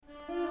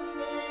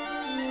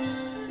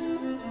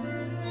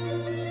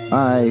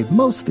I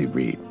mostly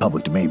read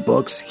public domain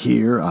books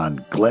here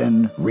on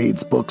Glenn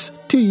Reads Books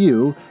to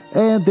You,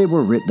 and they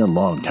were written a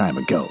long time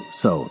ago,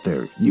 so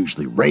they're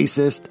usually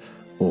racist,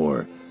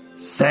 or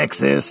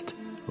sexist,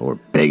 or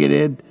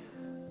bigoted,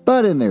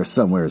 but in there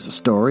somewhere is a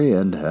story,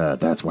 and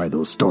that's why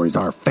those stories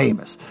are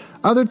famous.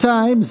 Other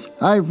times,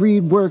 I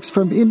read works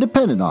from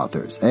independent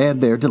authors,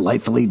 and they're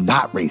delightfully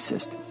not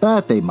racist,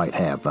 but they might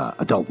have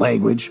adult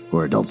language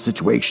or adult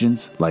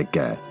situations, like,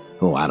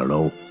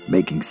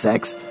 making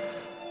sex.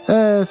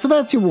 So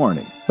that's your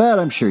warning, but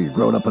I'm sure you're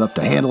grown up enough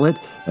to handle it.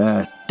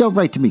 Don't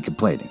write to me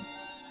complaining.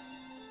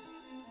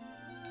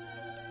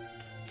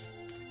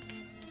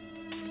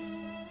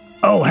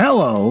 Oh,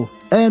 hello,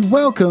 and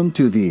welcome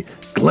to the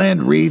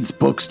Glenn Reads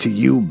Books to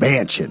You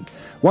mansion.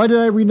 Why did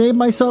I rename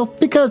myself?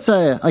 Because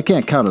I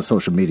can't count on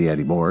social media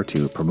anymore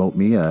to promote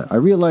me. I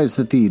realized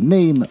that the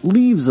name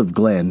Leaves of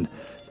Glenn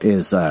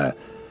is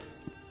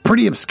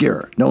pretty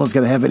obscure. No one's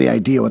going to have any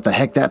idea what the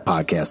heck that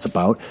podcast's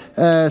about.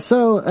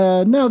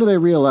 So now that I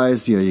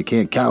realize you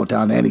can't count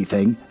on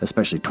anything,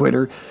 especially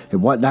Twitter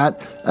and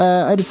whatnot,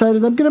 I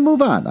decided I'm going to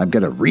move on. I'm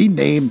going to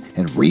rename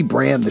and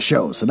rebrand the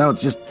show. So now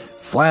it's just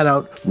flat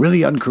out,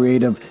 really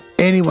uncreative.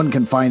 Anyone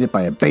can find it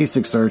by a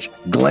basic search.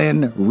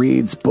 Glenn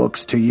Reads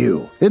Books to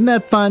You. Isn't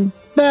that fun?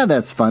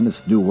 That's fun.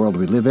 This new world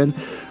we live in.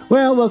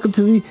 Well, welcome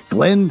to the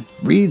Glenn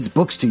Reads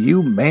Books to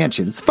You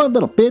mansion. It's a fun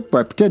little bit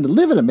where I pretend to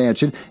live in a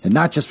mansion and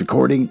not just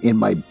recording in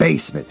my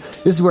basement.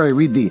 This is where I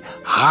read the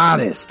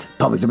hottest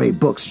public domain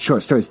books and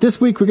short stories. This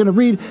week we're going to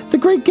read The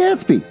Great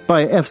Gatsby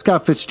by F.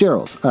 Scott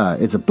Fitzgerald.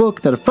 It's a book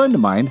that a friend of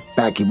mine,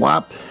 Backy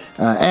Wap,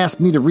 asked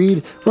me to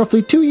read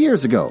roughly 2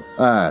 years ago.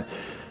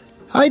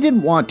 I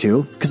didn't want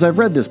to, because I've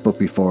read this book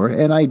before,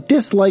 and I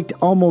disliked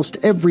almost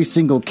every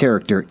single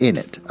character in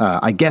it.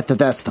 I get that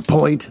that's the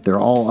point. They're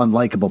all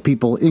unlikable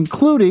people,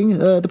 including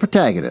the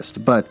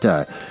protagonist. But,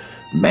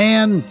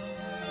 man,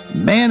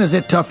 is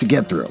it tough to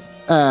get through.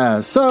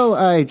 So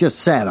I just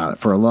sat on it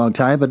for a long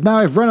time, but now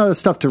I've run out of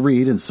stuff to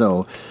read, and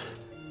so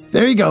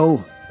there you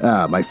go.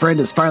 My friend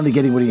is finally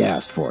getting what he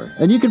asked for.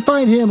 And you can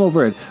find him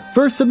over at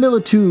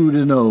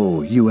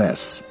Versimilitudino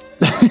US,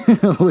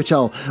 which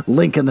I'll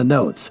link in the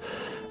notes.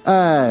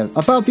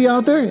 About the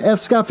author, F.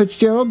 Scott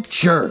Fitzgerald?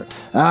 Sure.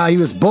 He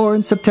was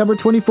born September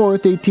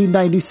 24th,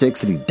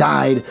 1896, and he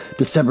died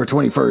December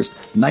 21st,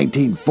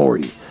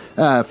 1940.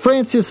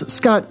 Francis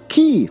Scott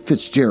Key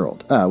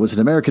Fitzgerald was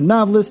an American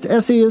novelist,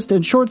 essayist,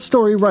 and short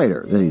story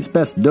writer. And he's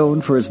best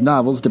known for his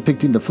novels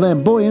depicting the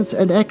flamboyance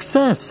and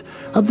excess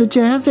of the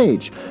Jazz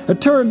Age, a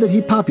term that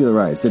he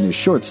popularized in his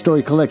short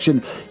story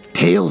collection,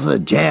 Tales of the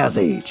Jazz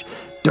Age.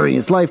 During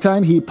his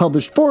lifetime, he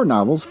published 4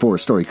 novels, 4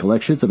 story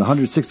collections, and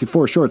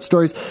 164 short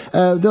stories,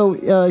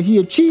 though he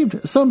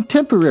achieved some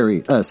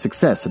temporary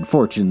success and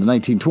fortune in the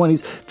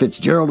 1920s.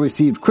 Fitzgerald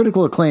received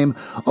critical acclaim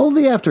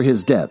only after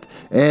his death,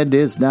 and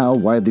is now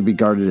widely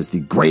regarded as the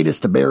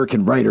greatest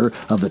American writer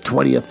of the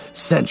 20th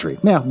century.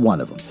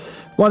 One of them.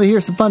 Want to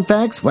hear some fun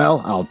facts?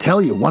 Well, I'll tell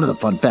you one of the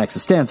fun facts that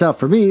stands out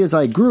for me is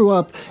I grew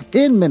up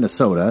in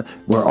Minnesota,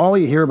 where all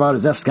you hear about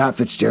is F. Scott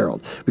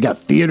Fitzgerald. We got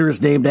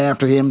theaters named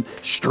after him,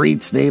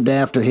 streets named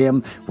after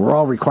him. We're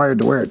all required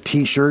to wear a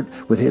t-shirt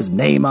with his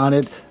name on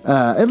it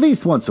at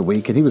least once a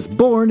week, and he was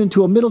born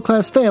into a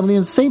middle-class family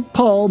in St.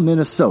 Paul,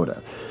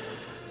 Minnesota.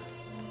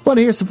 Want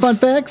to hear some fun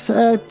facts?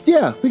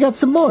 Yeah, we got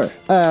some more.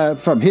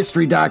 From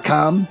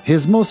History.com,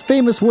 his most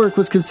famous work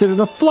was considered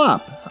a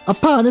flop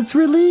upon its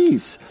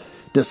release.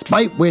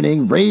 Despite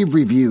winning rave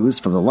reviews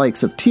from the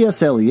likes of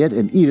T.S. Eliot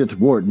and Edith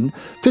Wharton,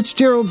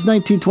 Fitzgerald's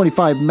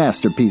 1925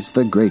 masterpiece,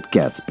 The Great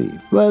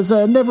Gatsby, was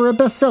never a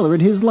bestseller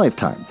in his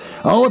lifetime.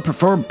 It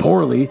performed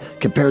poorly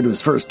compared to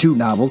his first 2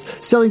 novels,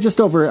 selling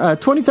just over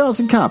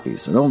 20,000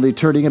 copies and only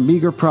turning a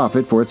meager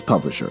profit for its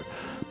publisher.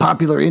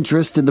 Popular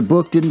interest in the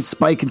book didn't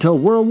spike until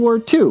World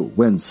War II,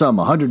 when some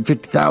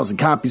 150,000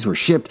 copies were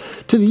shipped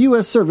to the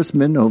U.S.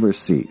 servicemen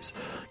overseas.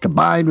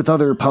 Combined with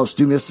other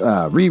posthumous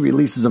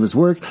re-releases of his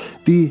work,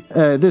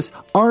 this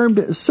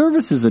Armed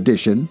Services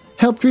edition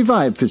helped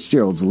revive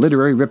Fitzgerald's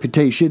literary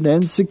reputation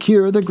and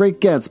secure The Great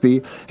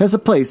Gatsby as a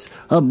place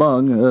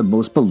among the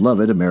most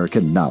beloved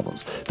American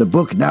novels. The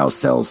book now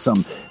sells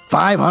some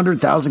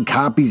 500,000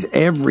 copies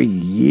every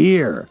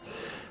year.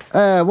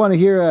 Want to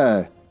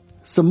hear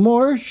some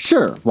more?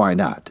 Sure, why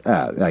not?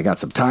 I got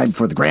some time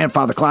before the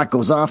grandfather clock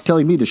goes off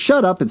telling me to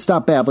shut up and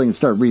stop babbling and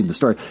start reading the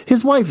story.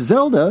 His wife,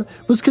 Zelda,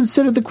 was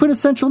considered the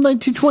quintessential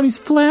 1920s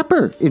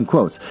flapper, in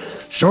quotes.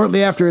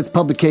 Shortly after its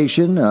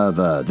publication of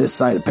This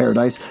Side of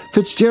Paradise,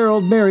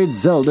 Fitzgerald married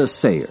Zelda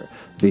Sayer,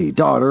 the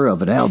daughter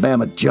of an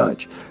Alabama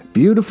judge.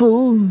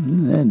 Beautiful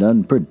and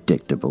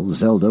unpredictable,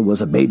 Zelda was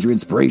a major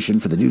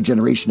inspiration for the new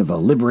generation of a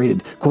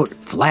liberated, quote,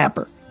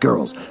 flapper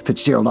girls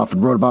Fitzgerald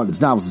often wrote about in his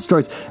novels and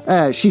stories.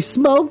 She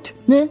smoked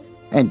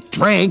and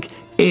drank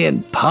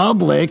in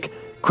public,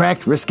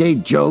 cracked risque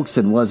jokes,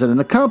 and was an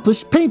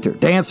accomplished painter,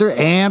 dancer,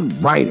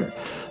 and writer.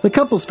 The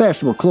couple's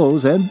fashionable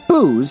clothes and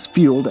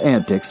booze-fueled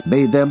antics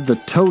made them the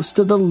toast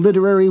of the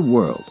literary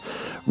world.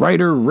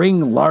 Writer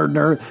Ring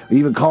Lardner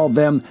even called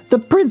them the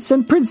prince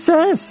and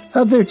princess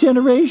of their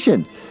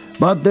generation.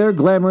 But their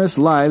glamorous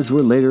lives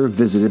were later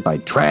visited by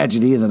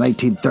tragedy in the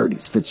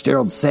 1930s.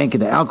 Fitzgerald sank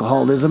into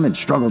alcoholism and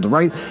struggled to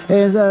write,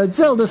 and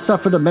Zelda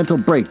suffered a mental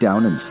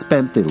breakdown and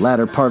spent the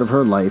latter part of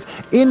her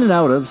life in and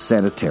out of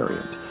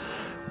sanitariums.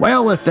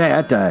 Well, with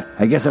that,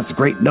 I guess that's a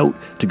great note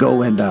to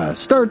go and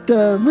start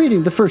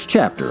reading the first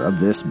chapter of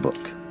this book.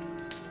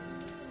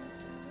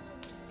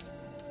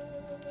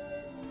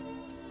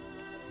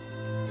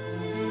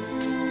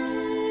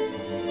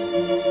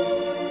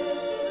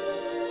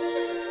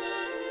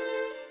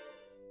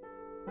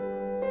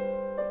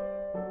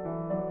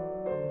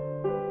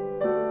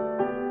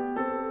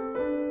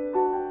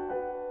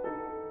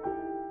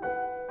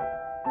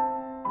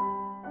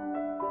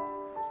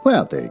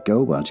 Well, there you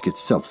go. Why don't you get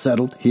yourself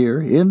settled here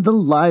in the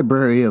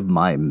library of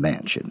my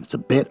mansion. It's a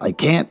bit I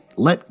can't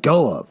let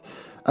go of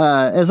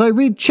as I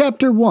read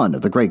Chapter 1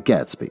 of The Great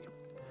Gatsby.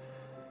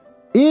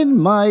 In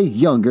my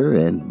younger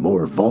and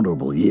more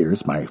vulnerable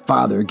years, my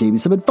father gave me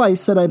some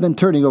advice that I've been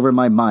turning over in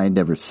my mind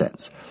ever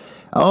since.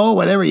 Oh,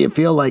 whenever you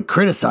feel like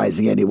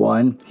criticizing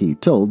anyone, he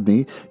told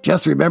me,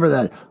 just remember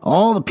that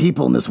all the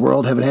people in this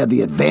world haven't had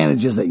the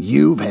advantages that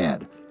you've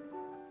had.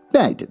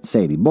 I didn't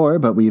say any more,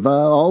 but we've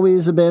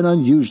always been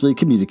unusually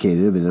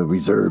communicative in a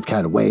reserved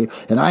kind of way,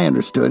 and I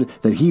understood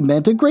that he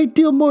meant a great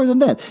deal more than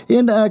that.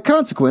 In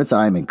consequence,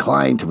 I am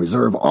inclined to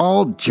reserve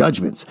all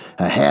judgments,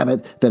 a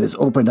habit that has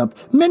opened up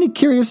many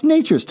curious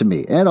natures to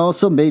me, and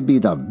also made me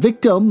the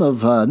victim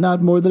of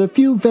not more than a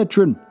few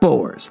veteran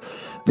bores.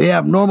 The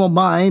abnormal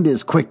mind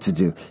is quick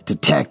to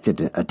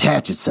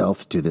attach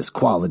itself to this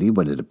quality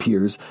when it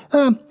appears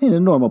in a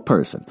normal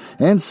person.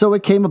 And so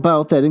it came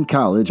about that in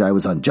college I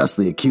was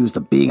unjustly accused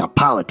of being a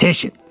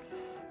politician.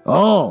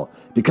 Oh,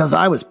 because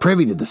I was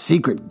privy to the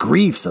secret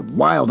griefs of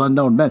wild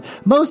unknown men.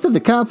 Most of the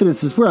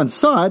confidences were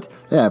unsought.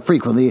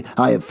 Frequently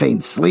I have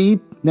feigned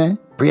sleep,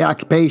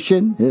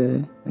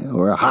 preoccupation,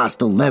 or a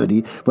hostile levity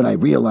when I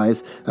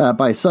realized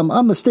by some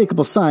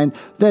unmistakable sign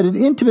that an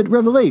intimate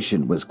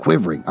revelation was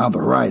quivering on the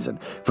horizon.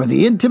 For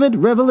the intimate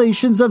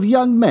revelations of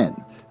young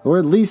men, or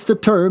at least the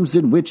terms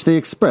in which they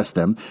express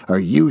them, are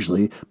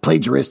usually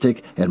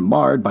plagiaristic and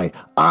marred by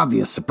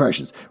obvious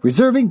suppressions.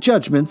 Reserving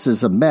judgments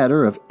is a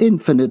matter of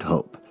infinite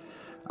hope.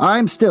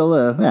 I'm still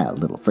a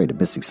little afraid of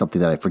missing something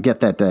that I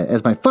forget that,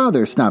 as my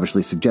father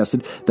snobbishly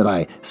suggested, that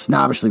I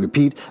snobbishly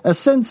repeat, a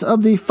sense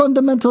of the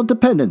fundamental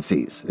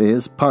dependencies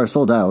is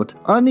parceled out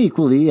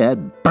unequally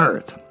at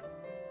birth.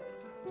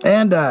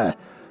 And,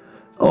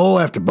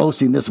 after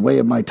boasting this way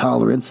of my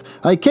tolerance,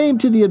 I came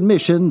to the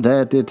admission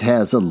that it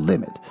has a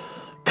limit.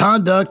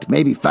 Conduct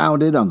may be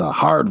founded on the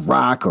hard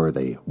rock or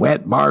the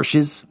wet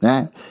marshes,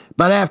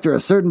 but after a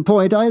certain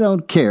point I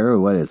don't care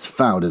what it's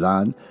founded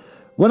on.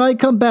 When I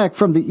come back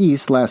from the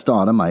East last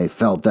autumn, I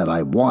felt that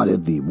I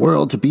wanted the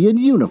world to be in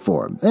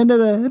uniform and at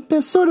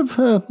a sort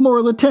of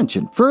moral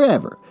attention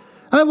forever.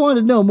 I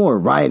wanted no more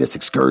riotous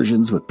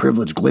excursions with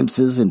privileged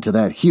glimpses into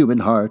that human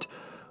heart.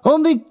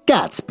 Only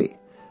Gatsby,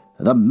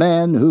 the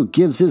man who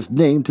gives his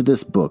name to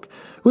this book,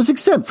 was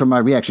exempt from my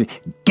reaction.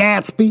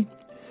 Gatsby,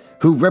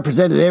 who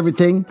represented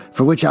everything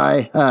for which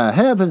I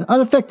have an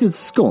unaffected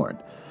scorn.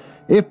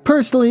 If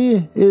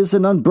personally is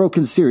an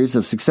unbroken series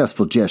of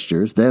successful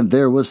gestures, then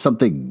there was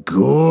something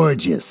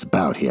gorgeous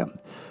about him.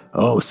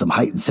 Oh, some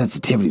heightened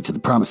sensitivity to the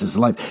promises of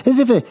life, as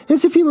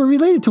if he were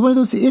related to one of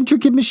those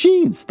intricate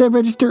machines that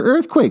register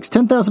earthquakes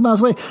 10,000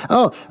 miles away.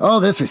 Oh,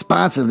 this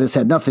responsiveness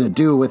had nothing to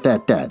do with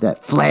that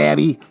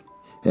flabby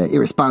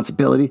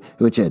irresponsibility,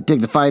 which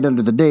dignified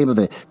under the name of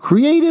the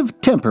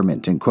creative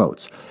temperament, in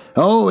quotes.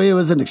 Oh, it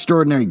was an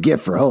extraordinary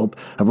gift for hope,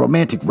 a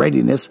romantic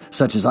readiness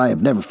such as I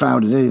have never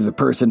found in any other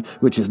person,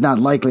 which is not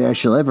likely I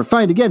shall ever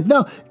find again.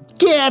 No,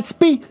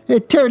 Gatsby,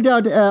 it turned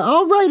out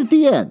all right at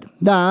the end.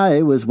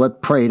 It was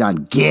what preyed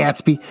on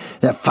Gatsby.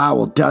 That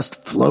foul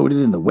dust floated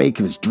in the wake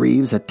of his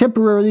dreams that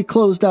temporarily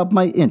closed out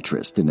my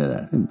interest in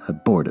a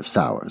board of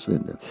sours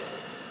and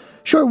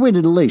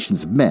short-winded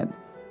elations of men.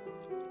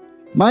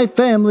 My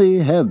family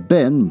have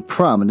been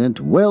prominent,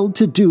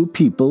 well-to-do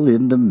people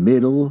in the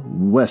middle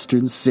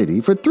western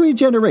city for 3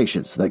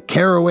 generations. The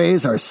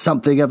Carraways are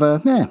something of a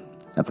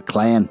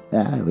clan.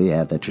 We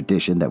have that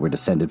tradition that we're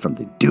descended from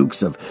the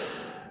Dukes of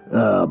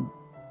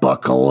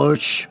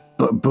Buccleuch.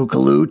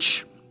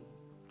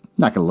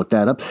 Not going to look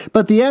that up.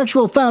 But the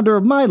actual founder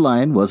of my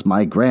line was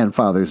my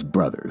grandfather's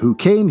brother, who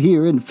came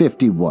here in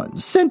 51,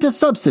 sent a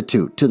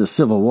substitute to the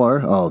Civil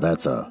War. Oh,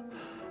 that's a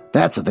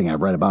thing I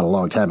read about a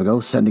long time ago,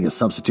 sending a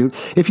substitute.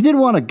 If you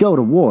didn't want to go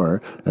to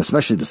war,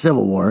 especially the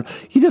Civil War,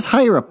 you just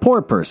hire a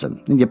poor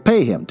person and you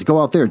pay him to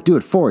go out there and do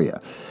it for you.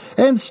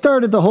 And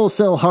started the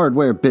wholesale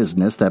hardware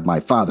business that my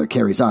father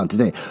carries on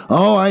today.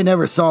 Oh, I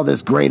never saw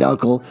this great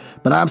uncle,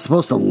 but I'm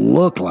supposed to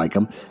look like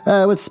him,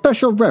 with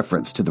special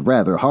reference to the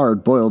rather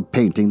hard-boiled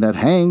painting that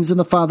hangs in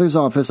the father's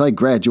office I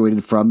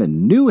graduated from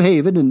in New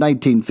Haven in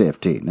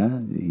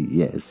 1915.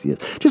 Yes.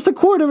 Just a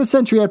quarter of a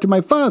century after my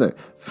father.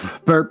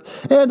 Burp.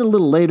 And a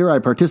little later I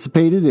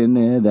participated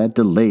in that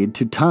delayed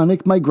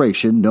Teutonic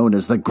migration known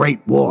as the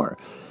Great War.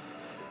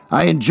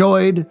 I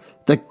enjoyed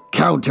the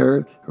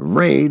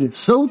counter-raid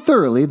so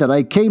thoroughly that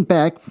I came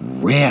back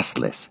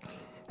restless.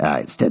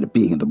 Instead of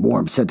being in the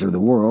warm center of the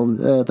world,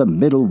 the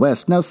Middle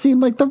West now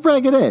seemed like the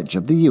ragged edge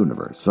of the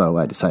universe, so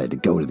I decided to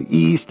go to the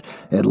East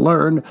and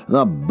learn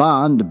the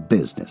bond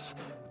business.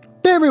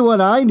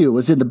 Everyone I knew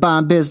was in the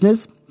bond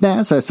business.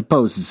 Yes, I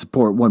suppose to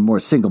support one more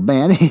single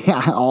man.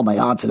 All my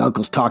aunts and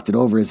uncles talked it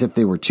over as if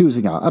they were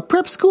choosing a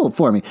prep school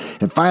for me.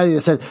 And finally they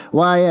said,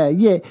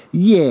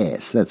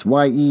 yes, that's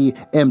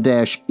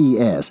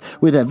YEM-ES,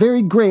 with a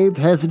very grave,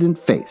 hesitant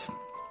face.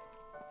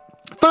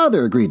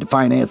 Father agreed to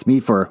finance me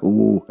for,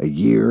 a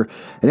year,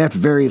 and after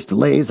various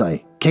delays,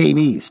 I came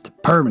east,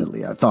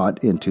 permanently, I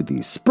thought, into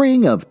the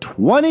spring of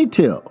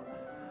 22.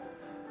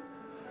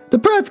 The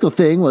practical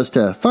thing was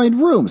to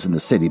find rooms in the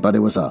city, but it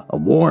was a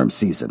warm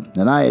season,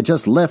 and I had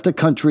just left a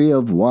country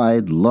of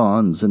wide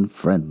lawns and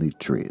friendly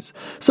trees.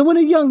 So when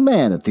a young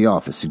man at the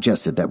office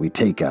suggested that we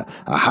take a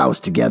house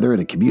together in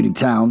a commuting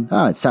town,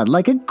 it sounded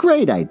like a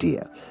great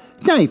idea.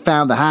 Now he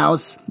found the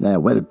house, a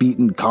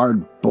weather-beaten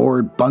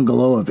cardboard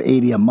bungalow of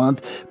 $80 a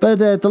month, but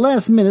at the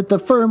last minute the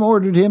firm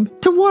ordered him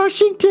to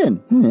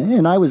Washington,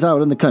 and I was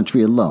out in the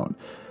country alone.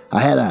 I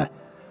had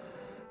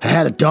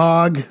a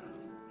dog,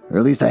 or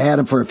at least I had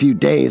him for a few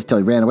days till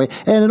he ran away,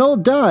 and an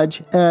old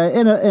Dodge,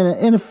 and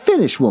a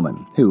Finnish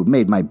woman who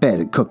made my bed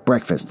and cooked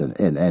breakfast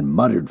and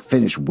muttered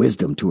Finnish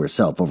wisdom to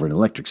herself over an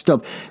electric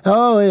stove.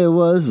 Oh, it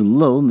was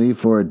lonely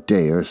for a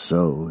day or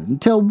so,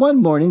 until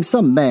one morning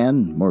some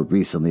man, more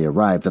recently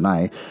arrived than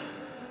I,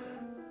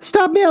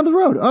 stopped me on the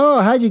road.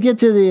 Oh, how'd you get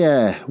to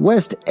the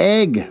West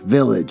Egg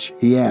Village?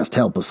 He asked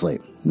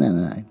helplessly,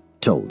 and I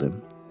told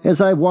him. As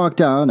I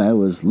walked on, I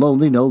was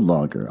lonely no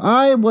longer.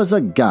 I was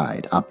a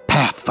guide, a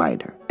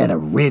pathfinder, an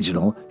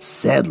original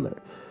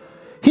settler.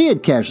 He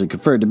had casually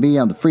conferred to me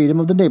on the freedom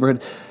of the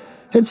neighborhood,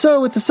 and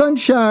so with the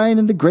sunshine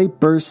and the great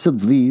bursts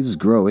of leaves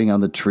growing on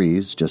the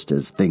trees, just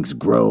as things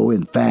grow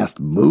in fast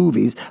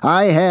movies,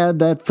 I had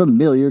that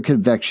familiar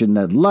conviction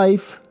that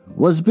life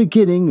was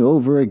beginning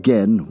over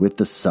again with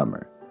the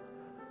summer.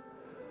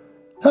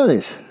 Oh,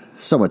 there's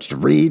so much to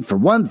read. For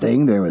one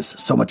thing, there was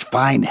so much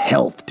fine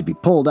health to be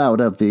pulled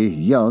out of the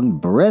young,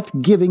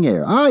 breath-giving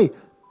air. I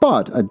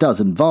bought a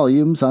dozen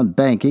volumes on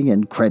banking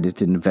and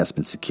credit and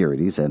investment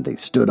securities, and they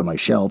stood on my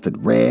shelf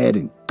in red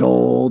and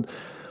gold,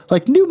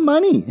 like new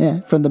money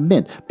from the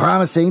mint,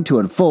 promising to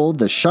unfold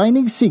the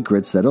shining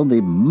secrets that only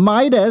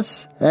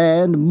Midas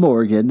and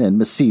Morgan and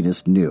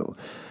Maecenas knew.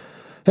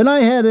 And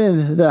I had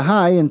the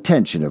high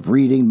intention of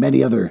reading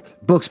many other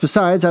books.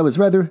 Besides, I was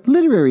rather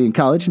literary in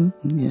college. And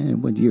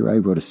one year I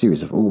wrote a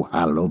series of,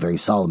 very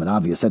solemn and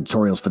obvious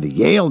editorials for the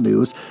Yale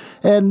News.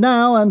 And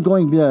now I'm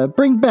going to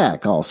bring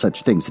back all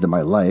such things into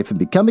my life and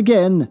become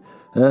again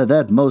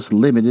that most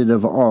limited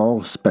of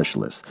all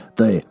specialists,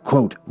 the,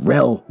 quote,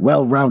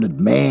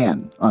 well-rounded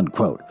man,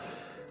 unquote.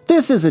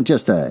 This isn't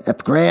just an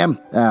epigram.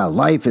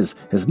 Life is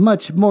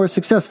much more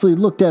successfully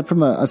looked at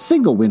from a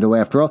single window,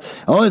 after all.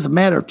 Oh, it's a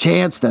matter of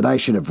chance that I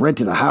should have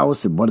rented a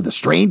house in one of the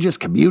strangest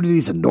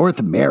communities in North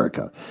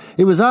America.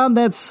 It was on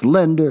that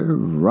slender,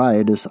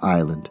 riotous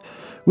island,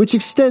 which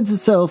extends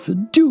itself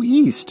due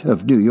east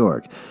of New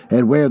York,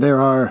 and where there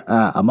are,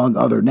 among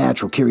other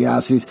natural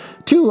curiosities,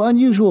 two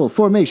unusual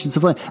formations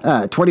of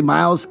land. 20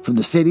 miles from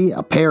the city,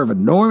 a pair of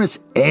enormous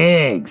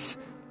eggs,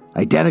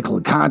 identical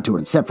in contour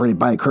and separated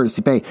by a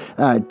courtesy bay,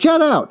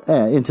 jut out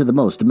into the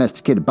most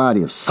domesticated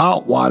body of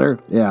salt water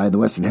in the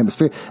Western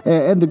Hemisphere,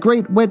 and the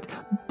great wet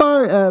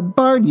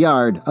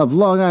barnyard of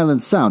Long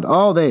Island Sound.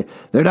 Oh, they're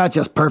not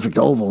just perfect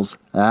ovals.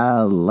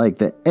 Like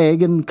the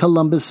egg in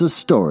Columbus's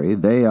story,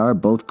 they are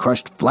both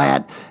crushed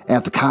flat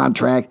at the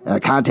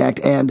contact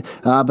end,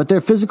 but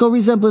their physical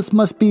resemblance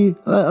must be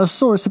a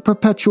source of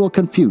perpetual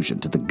confusion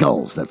to the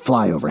gulls that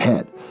fly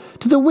overhead.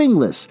 To the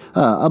wingless,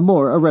 a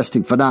more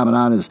arresting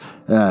phenomenon is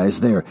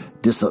their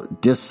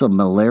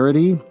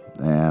dissimilarity.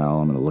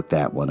 I'm going to look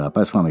that one up.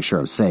 I just want to make sure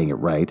I'm saying it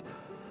right.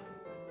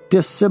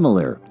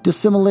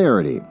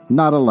 Dissimilarity,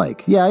 not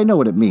alike. Yeah, I know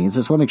what it means. I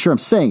just want to make sure I'm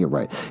saying it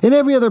right. In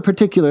every other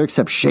particular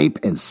except shape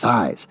and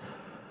size.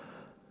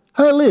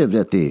 I lived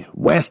at the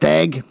West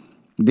Egg,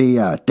 the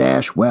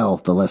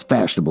the less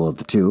fashionable of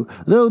the two,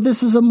 though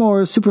this is a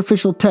more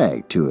superficial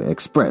tag to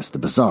express the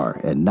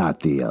bizarre and not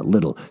the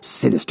little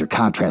sinister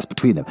contrast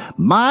between them.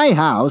 My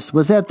house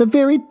was at the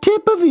very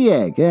tip of the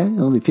egg,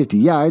 only 50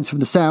 yards from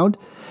the Sound,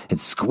 and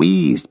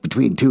squeezed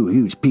between two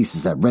huge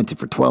pieces that rented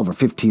for $12,000 or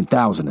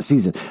 $15,000 a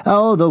season.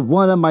 Oh, the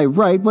one on my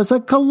right was a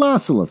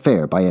colossal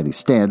affair by any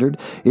standard.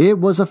 It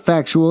was a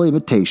factual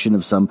imitation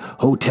of some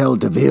Hotel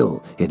de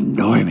Ville in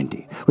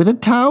Normandy, with a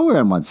tower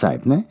on one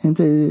side,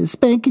 and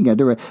spanking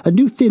under a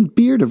new thin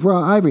beard of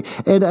raw ivory,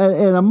 and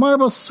a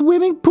marble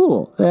swimming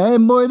pool,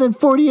 and more than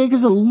 40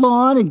 acres of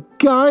lawn and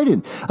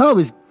garden. Oh, it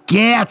was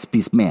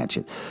Gatsby's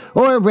mansion.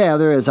 Or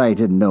rather, as I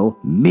didn't know,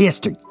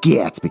 Mr.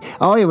 Gatsby.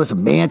 Oh, it was a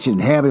mansion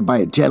inhabited by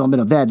a gentleman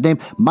of that name.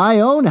 My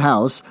own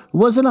house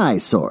was an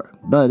eyesore,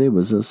 but it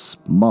was a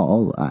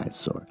small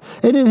eyesore.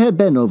 And it had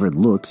been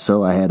overlooked,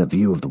 so I had a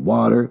view of the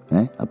water,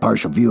 a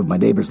partial view of my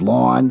neighbor's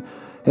lawn,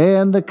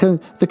 and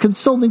the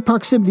consoling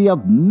proximity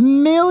of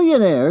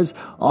millionaires,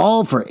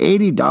 all for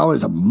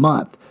 $80 a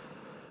month.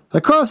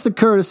 Across the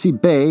Courtesy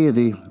Bay,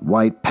 the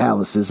white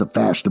palaces of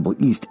fashionable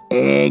East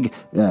Egg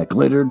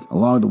glittered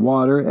along the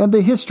water, and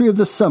the history of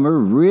the summer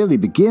really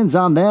begins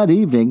on that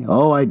evening.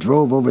 Oh, I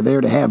drove over there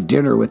to have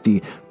dinner with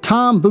the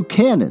Tom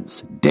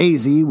Buchanans.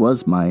 Daisy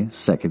was my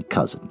second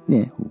cousin,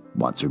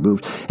 once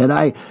removed, and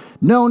I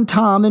known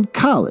Tom in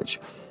college.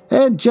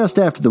 And just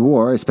after the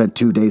war, I spent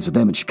 2 days with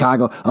them in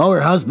Chicago. Oh,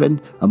 her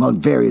husband, among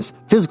various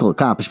physical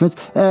accomplishments,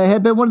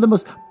 had been one of the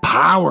most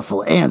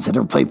powerful ants that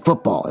ever played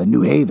football in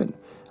New Haven.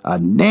 A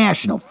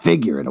national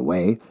figure in a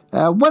way.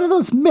 One of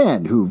those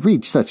men who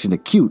reach such an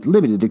acute,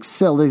 limited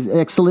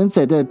excellence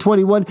at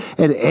 21,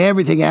 and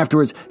everything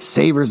afterwards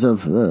savors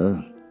of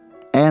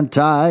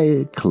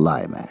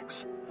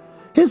anti-climax.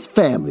 His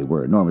family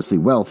were enormously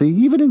wealthy.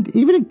 Even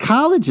in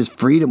college, his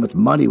freedom with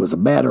money was a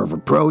matter of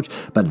reproach.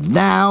 But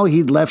now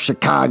he'd left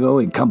Chicago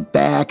and come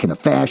back in a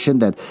fashion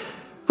that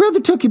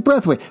rather took your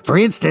breath away. For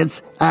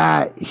instance,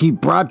 he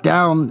brought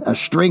down a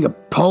string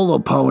of polo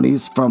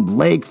ponies from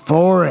Lake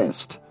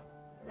Forest.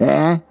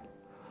 It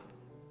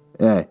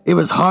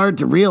was hard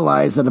to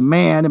realize that a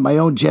man in my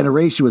own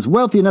generation was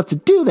wealthy enough to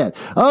do that.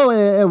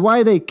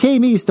 Why they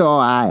came east?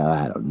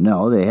 I don't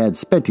know. They had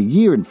spent a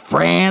year in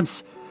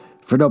France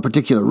for no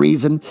particular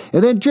reason,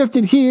 and then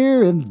drifted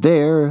here and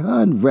there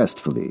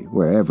unrestfully,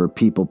 wherever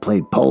people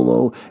played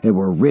polo and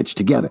were rich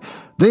together.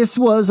 This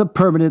was a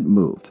permanent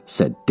move,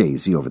 said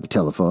Daisy over the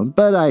telephone,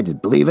 but I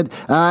didn't believe it.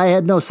 I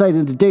had no sight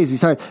into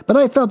Daisy's heart, but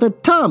I felt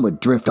that Tom would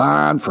drift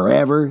on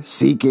forever,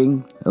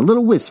 seeking, a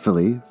little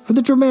wistfully, for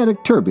the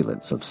dramatic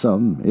turbulence of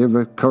some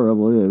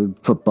irrecoverable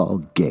football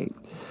game.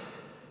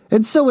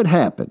 And so it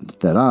happened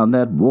that on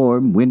that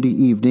warm, windy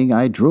evening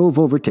I drove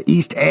over to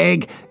East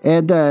Egg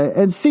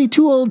and see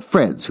two old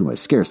friends whom I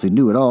scarcely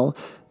knew at all.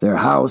 Their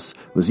house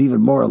was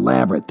even more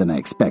elaborate than I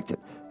expected.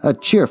 A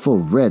cheerful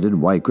red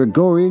and white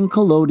Gregorian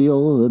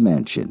colonial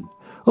mansion,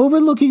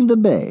 overlooking the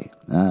bay.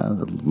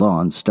 The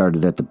lawn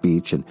started at the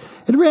beach and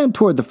it ran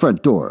toward the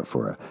front door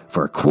for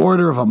a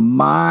quarter of a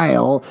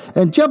mile,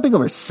 and jumping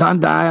over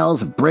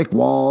sundials and brick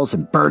walls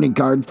and burning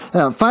gardens.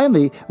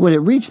 Finally, when it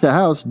reached the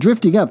house,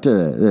 drifting up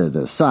to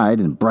the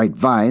side in bright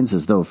vines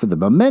as though for the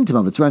momentum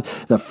of its run,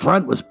 the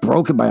front was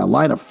broken by a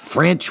line of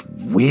French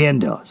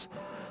windows,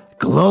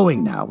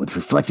 glowing now with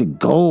reflected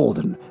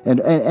gold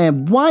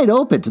and wide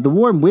open to the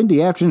warm,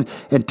 windy afternoon.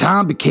 And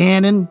Tom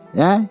Buchanan,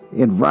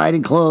 in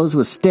riding clothes,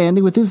 was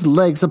standing with his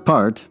legs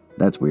apart.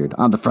 That's weird.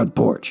 On the front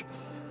porch.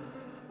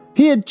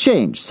 He had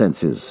changed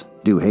since his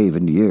New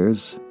Haven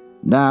years.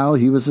 Now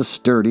he was a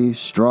sturdy,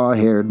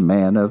 straw-haired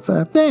man of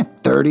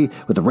 30,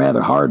 with a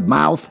rather hard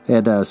mouth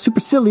and a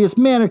supercilious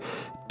manner.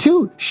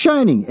 Two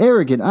shining,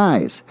 arrogant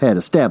eyes had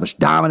established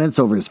dominance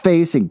over his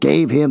face and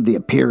gave him the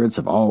appearance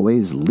of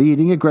always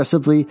leading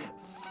aggressively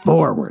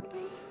forward.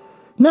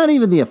 Not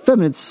even the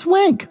effeminate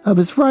swank of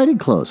his riding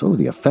clothes,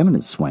 the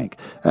effeminate swank,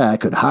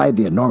 could hide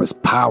the enormous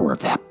power of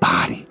that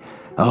body.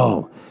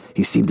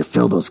 He seemed to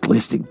fill those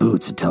glistening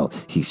boots until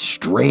he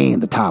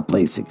strained the top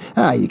lacing.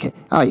 You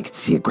could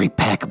see a great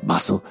pack of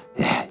muscle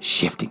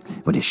shifting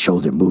when his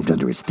shoulder moved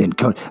under his thin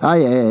coat.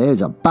 It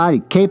was a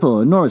body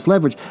capable of enormous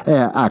leverage,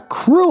 a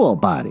cruel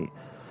body.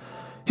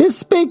 His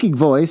speaking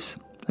voice,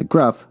 a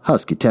gruff,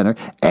 husky tenor,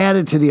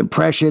 added to the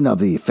impression of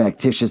the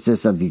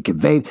factitiousness of the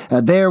conveyed.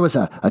 There was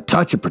a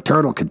touch of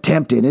paternal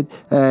contempt in it,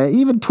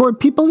 even toward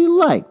people he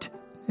liked.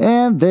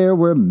 And there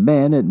were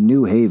men at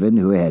New Haven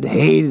who had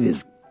hated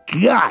his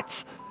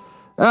guts.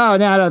 Now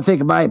I don't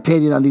think my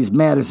opinion on these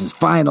matters is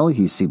final,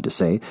 he seemed to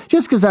say.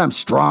 Just because I'm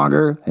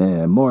stronger,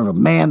 more of a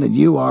man than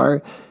you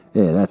are,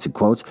 that's in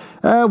quotes.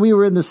 We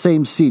were in the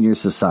same senior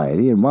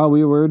society, and while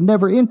we were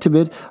never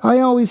intimate, I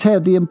always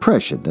had the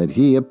impression that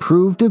he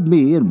approved of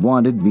me and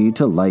wanted me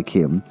to like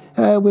him,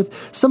 with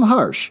some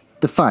harsh,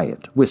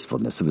 defiant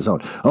wistfulness of his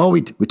own.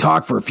 We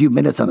talked for a few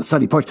minutes on a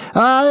sunny porch.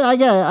 I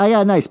got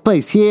a nice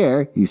place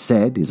here, he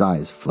said, his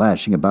eyes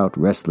flashing about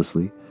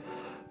restlessly.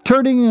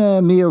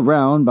 Turning me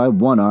around by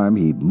one arm,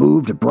 he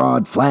moved a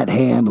broad, flat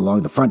hand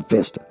along the front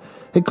vista,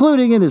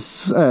 including in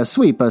his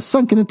sweep a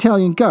sunken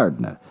Italian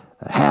garden, a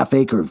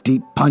half-acre of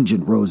deep,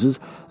 pungent roses,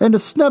 and a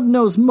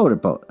snub-nosed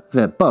motorboat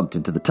that bumped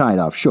into the tide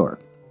offshore.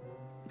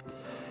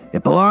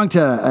 It belonged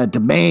to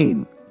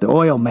Domain, the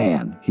oil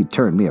man. He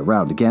turned me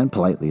around again,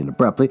 politely and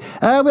abruptly.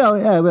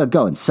 We'll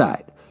go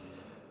inside.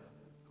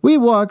 We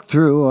walked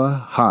through a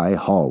high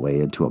hallway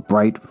into a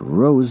bright,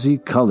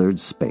 rosy-colored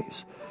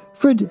space,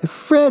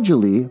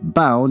 fragilely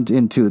bound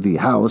into the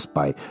house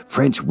by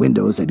French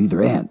windows at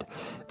either end.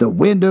 The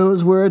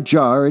windows were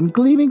ajar and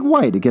gleaming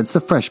white against the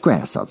fresh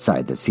grass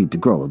outside that seemed to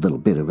grow a little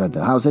bit around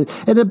the house, and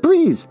a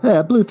breeze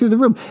blew through the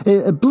room.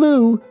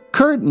 Blue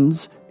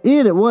curtains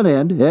in at one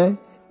end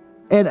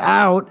and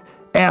out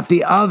at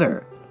the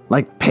other,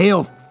 like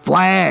pale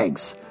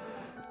flags,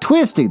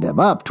 twisting them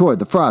up toward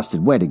the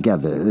frosted wedding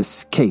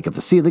cake of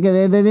the ceiling,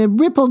 and then it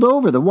rippled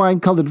over the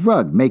wine-colored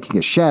rug, making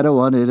a shadow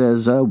on it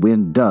as a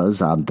wind does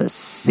on the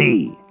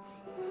sea.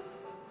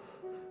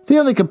 The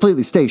only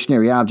completely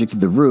stationary object in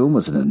the room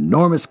was an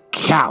enormous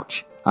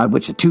couch, on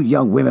which the two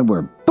young women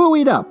were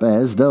buoyed up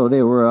as though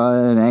they were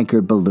an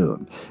anchored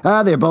balloon.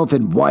 They're both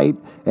in white,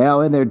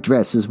 and their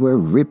dresses were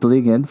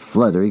rippling and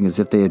fluttering as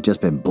if they had just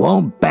been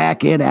blown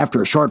back in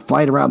after a short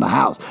flight around the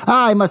house.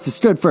 I must have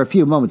stood for a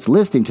few moments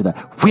listening to the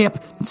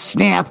whip and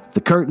snap,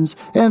 the curtains,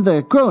 and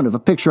the groan of a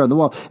picture on the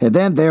wall, and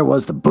then there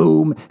was the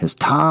boom as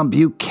Tom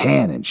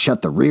Buchanan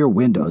shut the rear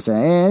windows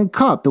and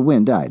caught the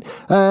wind out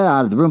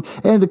of the room,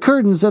 and the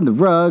curtains and the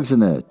rugs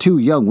and the two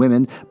young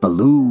women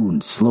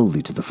ballooned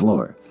slowly to the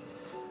floor.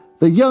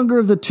 The younger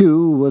of the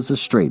two was a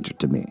stranger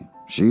to me.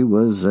 She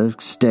was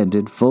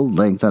extended full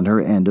length on her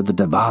end of the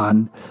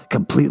divan,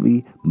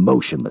 completely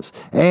motionless,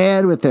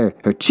 and with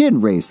her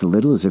chin raised a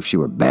little as if she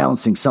were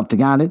balancing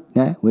something on it,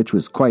 which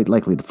was quite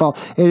likely to fall,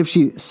 and if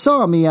she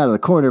saw me out of the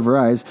corner of her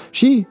eyes,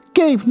 she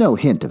gave no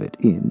hint of it,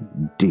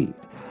 indeed.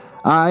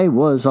 I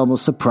was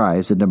almost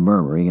surprised into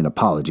murmuring an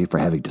apology for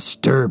having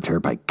disturbed her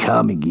by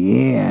coming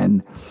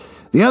in.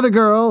 The other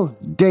girl,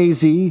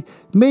 Daisy,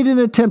 made an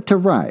attempt to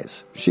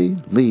rise. She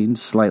leaned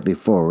slightly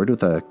forward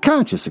with a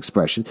conscious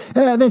expression.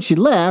 Then she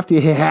laughed,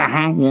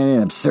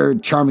 an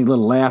absurd, charming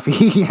little laugh,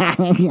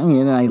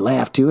 and I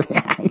laughed too,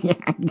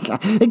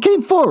 and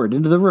came forward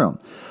into the room.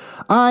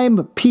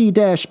 I'm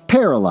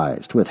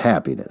P-paralyzed with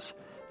happiness.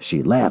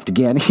 She laughed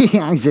again,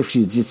 as if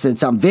she just said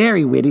something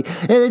very witty,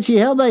 and then she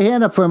held my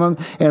hand up for a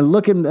moment and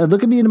looking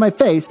me into my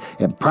face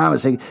and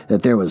promising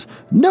that there was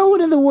no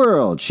one in the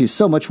world she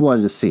so much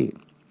wanted to see.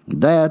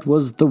 That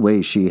was the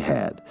way she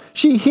had.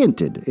 She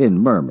hinted in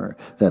murmur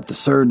that the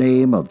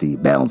surname of the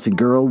balancing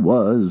girl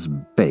was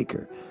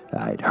Baker.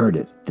 I'd heard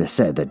it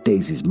said that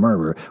Daisy's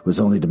murmur was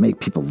only to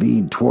make people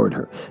lean toward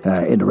her,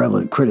 in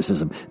irrelevant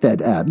criticism that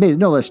made it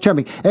no less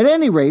charming. At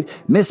any rate,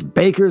 Miss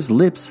Baker's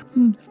lips...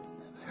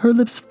 Her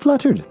lips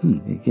fluttered,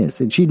 yes,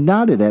 and she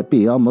nodded at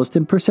me almost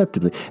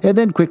imperceptibly, and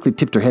then quickly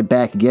tipped her head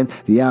back again.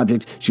 The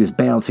object she was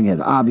balancing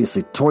had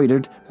obviously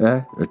tottered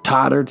a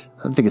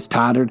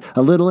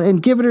little,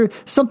 and given her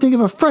something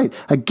of a fright.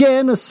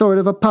 Again, a sort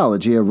of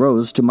apology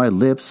arose to my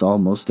lips.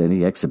 Almost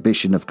any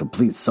exhibition of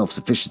complete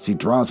self-sufficiency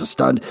draws a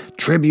stunned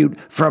tribute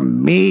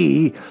from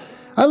me.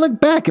 I looked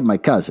back at my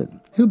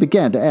cousin, who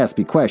began to ask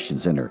me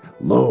questions in her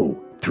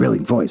low,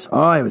 thrilling voice.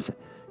 Oh, it was...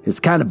 his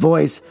kind of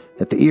voice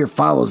that the ear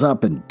follows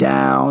up and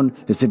down,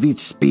 as if each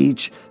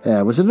speech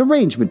was an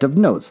arrangement of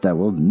notes that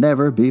will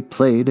never be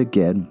played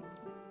again.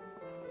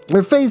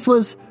 Her face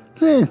was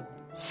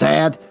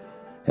sad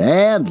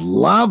and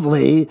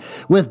lovely,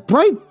 with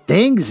bright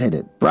things in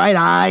it, bright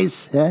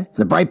eyes, and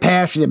a bright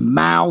passionate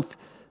mouth.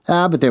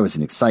 But there was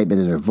an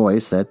excitement in her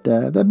voice that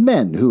the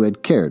men who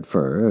had cared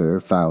for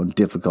her found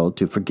difficult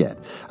to forget.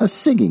 A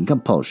singing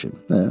compulsion,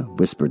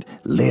 whispered,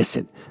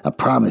 listen, a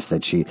promise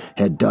that she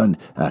had done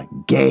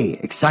gay,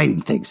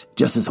 exciting things,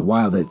 just as a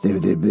while that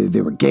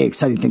there were gay,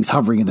 exciting things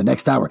hovering in the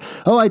next hour.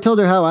 Oh, I told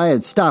her how I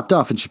had stopped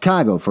off in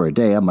Chicago for a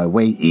day on my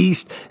way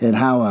east, and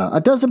how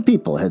a dozen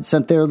people had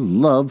sent their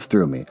love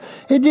through me.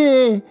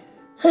 Did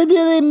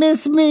they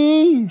miss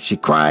me? She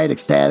cried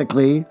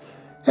ecstatically.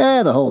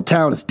 The whole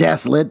town is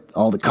desolate.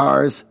 All the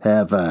cars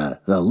have the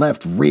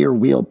left rear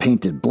wheel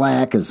painted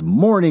black as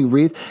mourning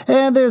wreath,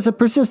 and there's a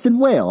persistent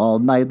wail all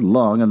night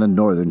long on the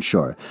northern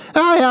shore.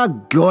 Oh, how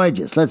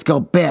gorgeous. Let's go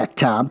back,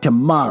 Tom,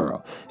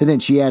 tomorrow. And then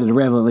she added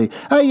irrelevantly,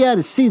 you got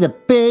to see the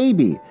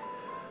baby.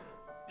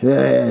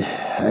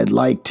 I'd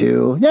like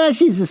to. Yeah,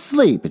 she's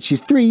asleep, and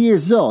she's 3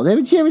 years old.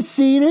 Haven't you ever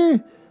seen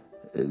her?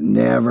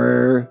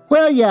 Never.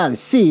 Well, you ought to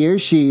see her.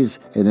 She's...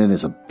 And then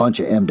there's a bunch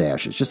of M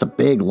dashes. Just a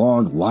big,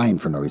 long line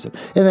for no reason.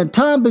 And then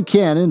Tom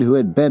Buchanan, who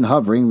had been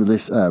hovering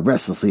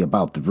restlessly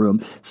about the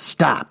room,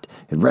 stopped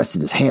and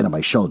rested his hand on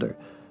my shoulder.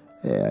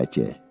 What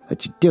you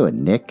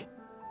doing, Nick?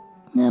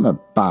 I'm a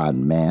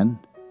bond man.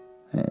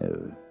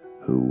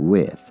 Who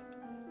with?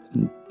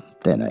 And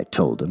then I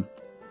told him.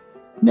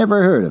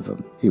 Never heard of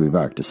him, he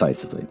remarked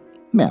decisively.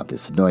 Now,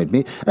 this annoyed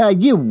me.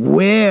 You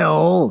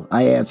will,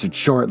 I answered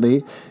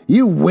shortly.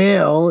 You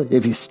will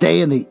if you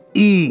stay in the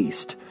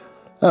East.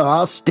 Oh,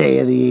 I'll stay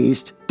in the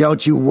East.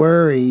 Don't you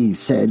worry, he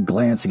said,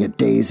 glancing at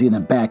Daisy and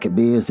then back at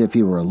me as if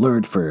he were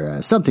alert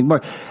for something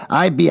more.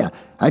 I'd be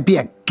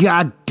a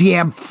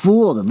goddamn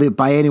fool to live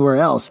by anywhere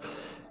else.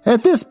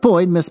 At this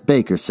point, Miss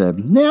Baker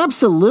said,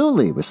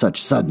 absolutely, with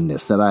such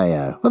suddenness that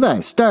I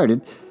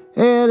started.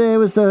 And it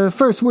was the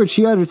first word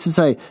she uttered since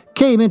I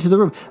came into the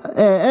room.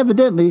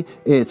 Evidently,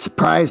 it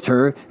surprised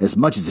her as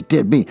much as it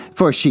did me,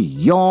 for she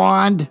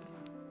yawned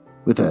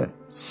with a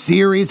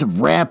series of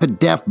rapid,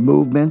 deft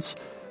movements,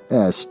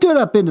 stood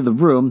up into the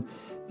room.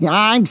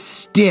 I'm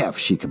stiff,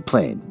 she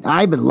complained.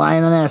 I've been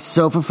lying on that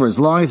sofa for as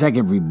long as I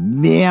can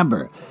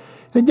remember.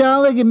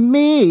 Don't look at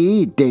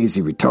me,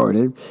 Daisy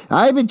retorted.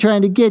 I've been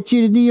trying to get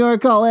you to New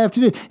York all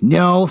afternoon.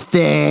 No,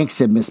 thanks,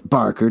 said Miss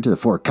Barker to the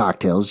 4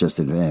 cocktails just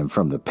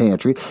from the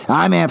pantry.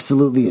 I'm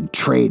absolutely in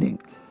training.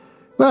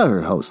 Well,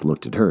 her host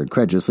looked at her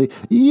incredulously.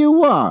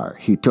 You are.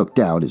 He took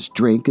down his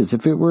drink as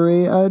if it were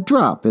a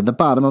drop in the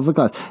bottom of a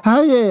glass.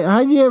 How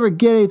you ever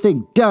get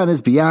anything done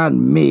is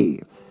beyond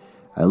me.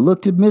 I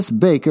looked at Miss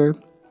Baker,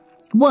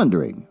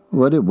 wondering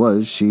what it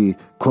was she,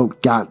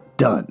 quote, got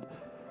done.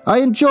 I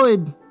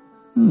enjoyed...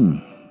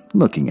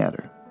 looking at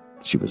her.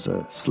 She was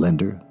a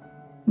slender,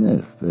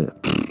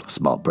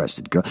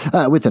 small-breasted girl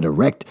with an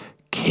erect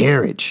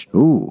carriage.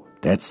 Ooh,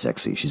 that's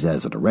sexy. She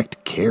has an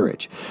erect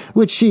carriage,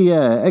 which she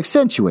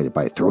accentuated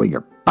by throwing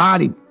her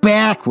body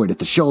backward at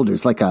the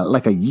shoulders like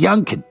a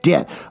young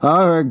cadet.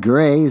 Her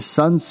gray,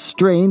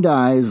 sun-strained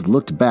eyes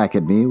looked back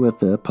at me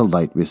with a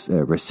polite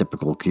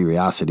reciprocal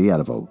curiosity out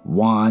of a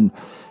wan,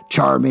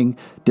 charming,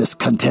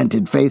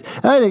 discontented face.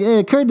 It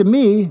occurred to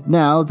me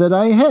now that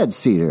I had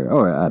seen her,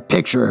 or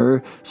picture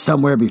her,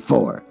 somewhere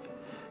before.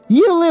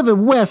 "You live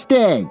in West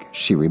Egg,"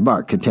 she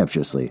remarked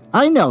contemptuously.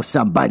 "I know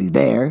somebody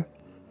there."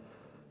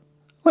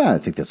 Well, I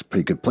think that's a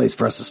pretty good place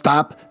for us to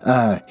stop.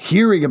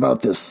 Hearing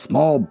about this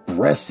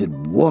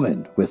small-breasted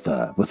woman with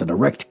an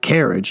erect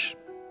carriage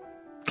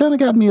kind of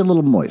got me a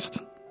little moist,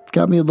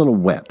 got me a little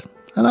wet.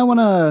 And I want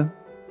to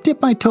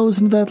dip my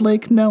toes into that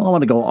lake? No, I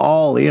want to go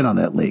all in on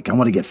that lake. I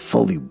want to get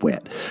fully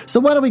wet. So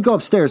why don't we go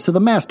upstairs to the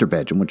master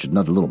bedroom, which is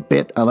another little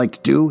bit I like to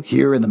do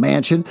here in the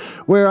mansion,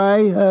 where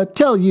I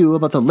tell you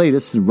about the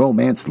latest in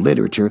romance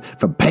literature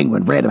from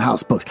Penguin Random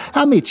House Books.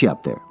 I'll meet you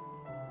up there.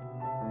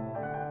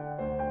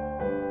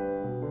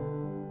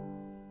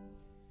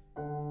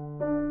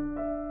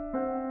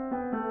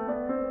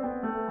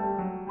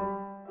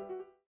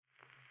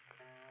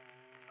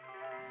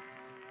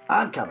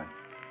 I'm coming.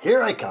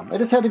 Here I come. I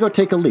just had to go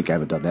take a leak. I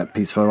haven't done that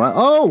piece for a while.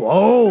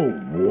 Oh,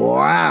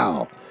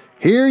 wow.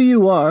 Here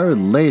you are,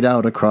 laid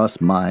out across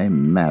my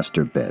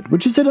master bed,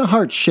 which is in a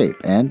heart shape,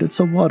 and it's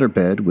a water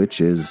bed, which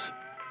is...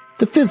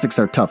 The physics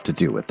are tough to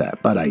do with that,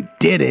 but I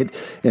did it,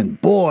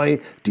 and boy,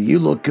 do you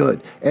look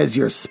good, as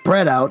you're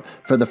spread out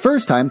for the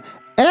first time,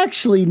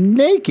 actually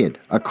naked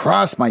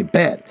across my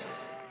bed.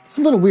 It's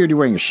a little weird you're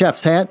wearing a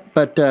chef's hat,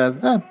 but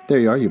there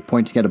you are. You're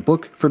pointing at a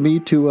book for me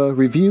to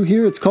review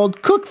here. It's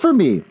called Cook for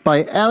Me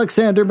by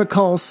Alexander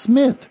McCall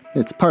Smith.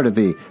 It's part of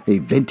a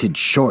vintage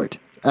short.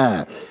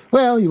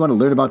 Well, you want to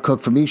learn about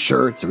Cook for Me?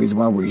 Sure, it's the reason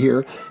why we're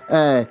here.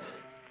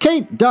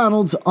 Kate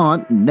Donald's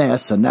Aunt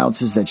Ness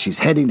announces that she's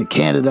heading to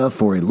Canada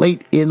for a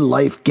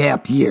late-in-life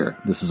gap year.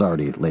 This is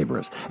already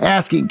laborious.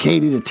 Asking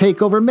Katie to take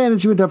over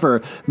management of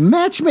her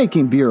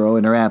matchmaking bureau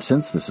in her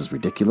absence. This is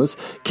ridiculous.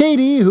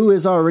 Katie, who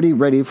is already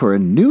ready for a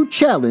new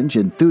challenge,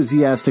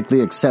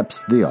 enthusiastically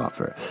accepts the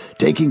offer.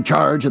 Taking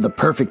charge of the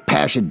Perfect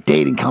Passion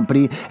dating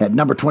company at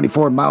number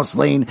 24 Mouse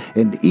Lane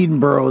in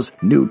Edinburgh's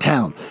new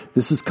town.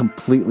 This is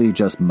completely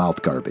just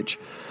mouth garbage.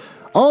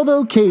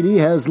 Although Katie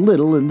has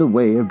little in the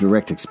way of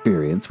direct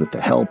experience, with the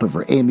help of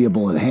her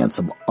amiable and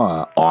handsome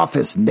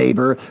office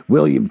neighbor,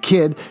 William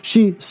Kidd,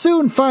 she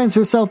soon finds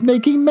herself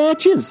making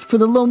matches for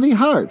the lonely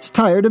hearts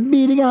tired of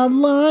meeting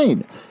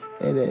online,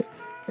 and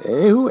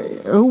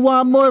who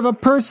want more of a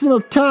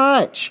personal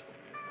touch.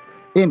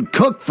 In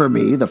Cook for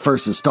Me, the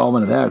first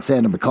installment of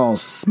Alexander McCall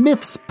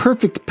Smith's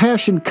Perfect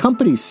Passion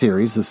Company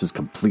series, this is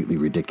completely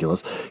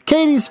ridiculous,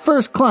 Katie's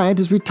first client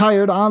is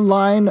retired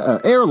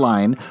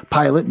airline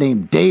pilot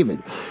named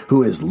David,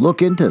 who is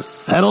looking to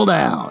settle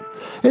down.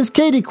 As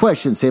Katie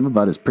questions him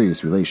about his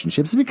previous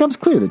relationships, it becomes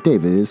clear that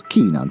David is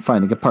keen on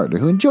finding a partner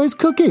who enjoys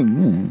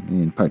cooking,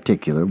 in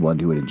particular, one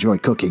who would enjoy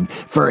cooking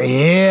for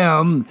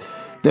him.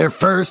 Their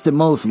first and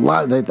most...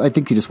 I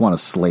think you just want a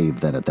slave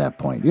then at that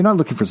point. You're not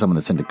looking for someone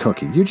that's into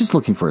cooking. You're just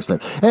looking for a slave.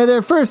 And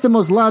their first and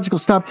most logical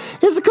stop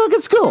is a cook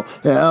at school.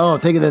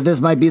 Thinking that this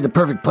might be the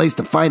perfect place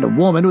to find a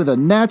woman with a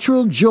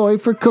natural joy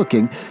for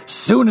cooking.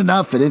 Soon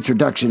enough, an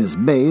introduction is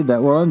made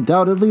that will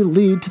undoubtedly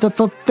lead to the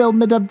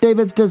fulfillment of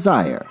David's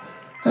desire.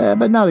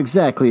 But not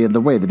exactly in the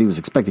way that he was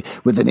expecting.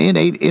 With an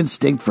innate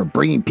instinct for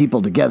bringing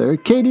people together,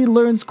 Katie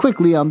learns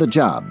quickly on the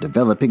job,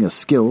 developing a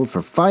skill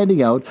for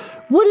finding out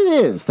what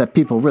it is that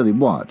people really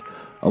want.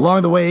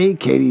 Along the way,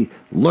 Katie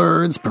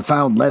learns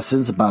profound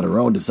lessons about her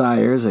own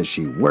desires as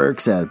she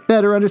works at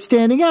better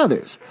understanding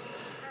others.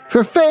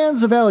 For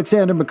fans of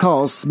Alexander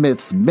McCall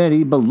Smith's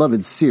many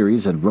beloved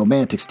series and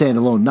romantic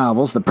standalone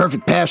novels, the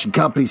Perfect Passion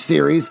Company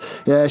series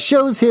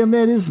shows him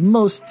at his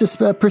most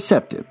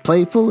perceptive,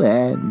 playful,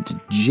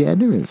 and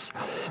generous.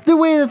 The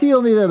way that the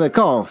only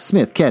McCall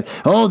Smith can.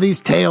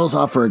 These tales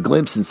offer a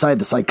glimpse inside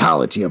the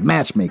psychology of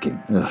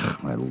matchmaking.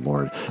 Ugh, my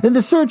lord. In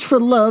the search for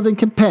love and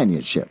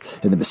companionship,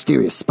 and the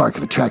mysterious spark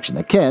of attraction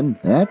that can,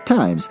 at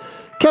times,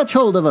 catch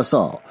hold of us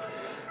all.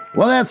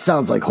 Well, that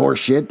sounds like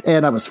horseshit,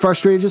 and I was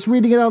frustrated just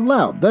reading it out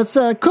loud. That's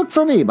Cook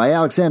for Me by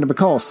Alexander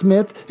McCall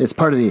Smith. It's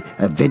part of the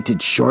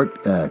vintage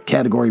short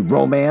category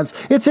romance.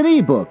 It's an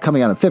ebook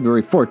coming out on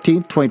February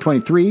 14th,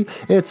 2023.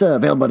 It's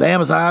available at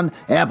Amazon,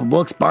 Apple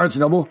Books, Barnes &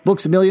 Noble,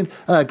 Books A Million,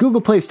 Google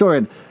Play Store,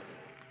 and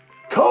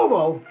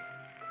Kobo.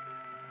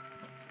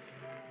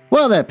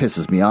 Well, that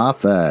pisses me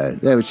off.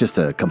 That was just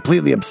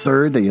completely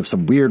absurd that you have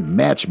some weird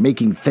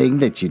matchmaking thing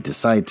that you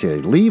decide to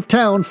leave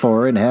town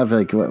for and have,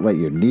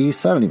 your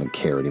niece? I don't even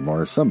care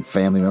anymore. Some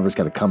family member's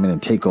got to come in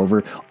and take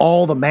over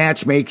all the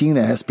matchmaking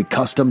that has to be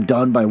custom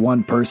done by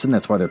one person.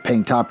 That's why they're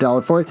paying top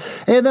dollar for it.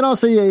 And then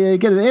also you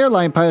get an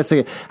airline pilot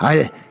saying,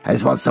 I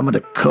just want someone to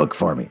cook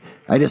for me.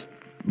 I just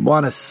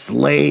want a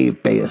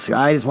slave, basically.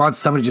 I just want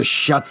somebody who just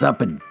shuts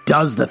up and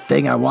does the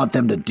thing I want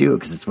them to do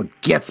because it's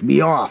what gets me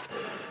off.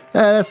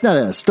 That's not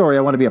a story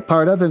I want to be a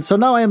part of, and so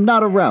now I am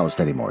not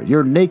aroused anymore.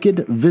 Your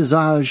naked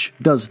visage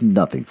does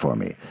nothing for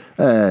me.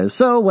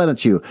 So why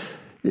don't you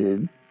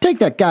take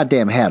that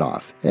goddamn hat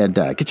off and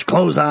get your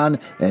clothes on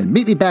and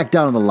meet me back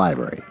down in the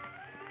library.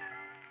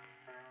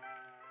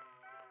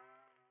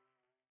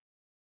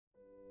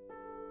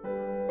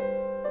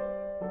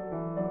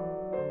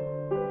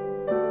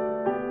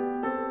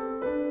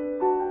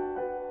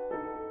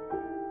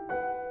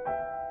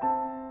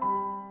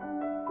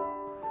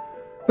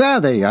 Well,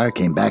 there you are.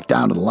 Came back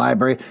down to the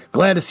library.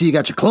 Glad to see you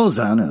got your clothes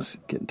on. I was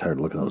getting tired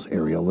of looking at those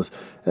areolas.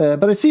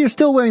 But I see you're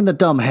still wearing the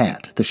dumb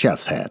hat, the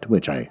chef's hat,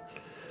 which I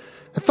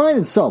find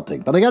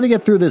insulting. But I got to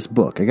get through this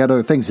book. I got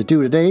other things to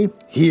do today,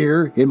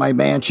 here in my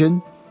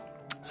mansion.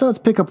 So let's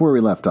pick up where we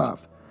left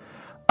off.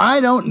 I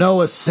don't know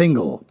a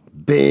single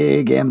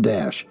big M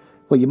dash.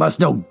 Well, you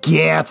must know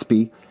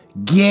Gatsby.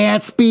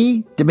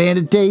 Gatsby?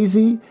 Demanded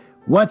Daisy.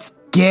 What's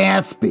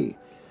Gatsby?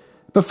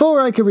 Before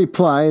I could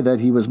reply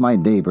that he was my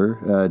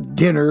neighbor,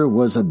 dinner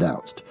was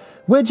announced.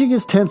 Wedging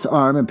his tense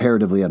arm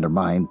imperatively under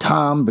mine,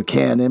 Tom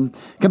Buchanan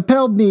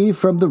compelled me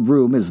from the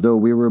room as though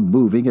we were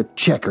moving a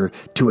checker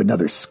to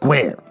another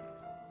square.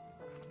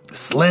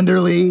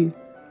 Slenderly,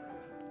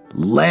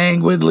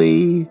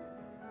 languidly,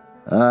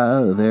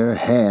 their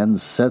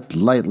hands set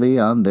lightly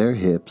on their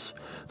hips,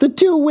 the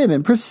two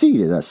women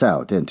preceded us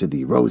out into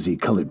the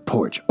rosy-colored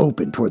porch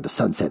open toward the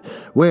sunset,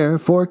 where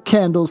 4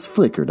 candles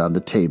flickered on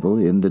the table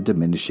in the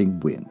diminishing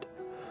wind.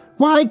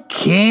 "Why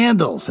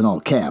candles?" in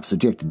all caps,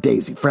 objected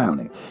Daisy,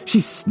 frowning.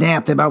 She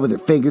snapped them out with her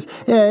fingers.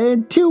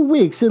 "In 2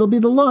 weeks it'll be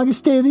the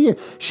longest day of the year."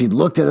 She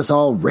looked at us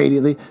all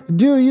radiantly.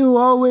 "Do you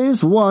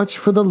always watch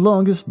for the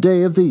longest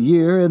day of the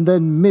year and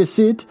then miss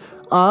it?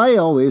 I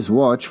always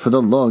watch for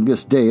the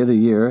longest day of the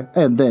year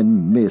and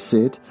then miss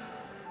it."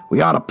 "We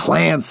ought to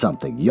plan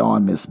something,"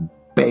 yawned Miss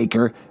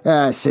Baker,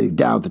 sitting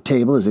down at the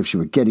table as if she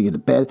were getting into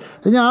bed.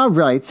 "All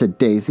right," said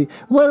Daisy.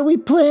 "What do we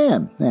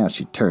plan?" Now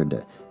she turned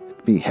to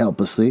me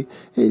helplessly.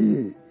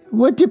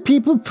 "What do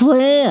people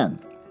plan?"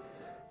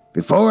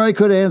 Before I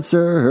could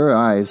answer, her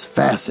eyes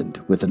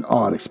fastened with an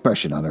odd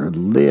expression on her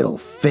little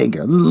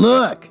finger.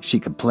 "Look," she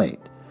complained.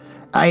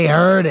 "I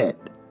heard it."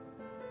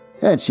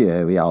 And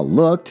we all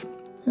looked,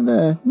 and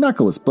the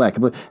knuckle was black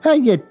and blue. "How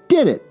you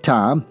did it,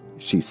 Tom,"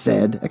 she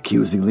said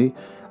accusingly.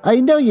 "I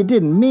know you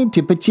didn't mean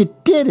to, but you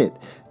did it.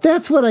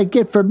 That's what I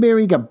get for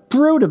marrying a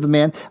brute of a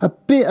man,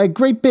 a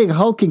great big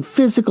hulking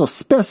physical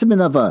specimen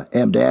of a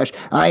M dash."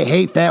 "I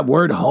hate that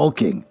word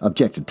hulking,"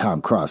 objected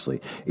Tom crossly.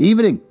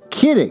 "Even in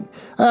kidding."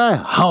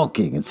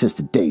 "Hulking,"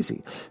 insisted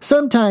Daisy.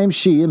 Sometimes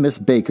she and Miss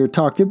Baker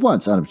talked at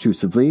once,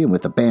 unobtrusively, and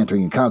with a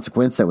bantering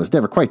inconsequence that was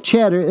never quite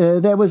chatter,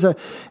 that was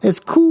as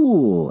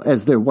cool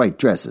as their white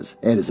dresses,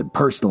 and as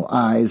impersonal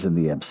eyes and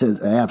the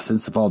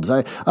absence of all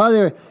desire.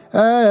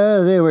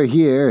 They were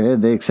here,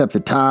 and they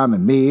accepted Tom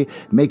and me,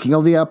 making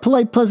only a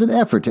polite, pleasant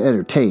effort to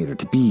entertain or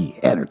to be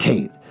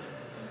entertained.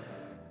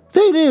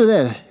 They knew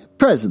that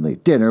presently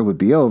dinner would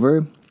be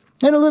over,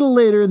 and a little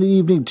later in the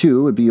evening,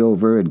 too, would be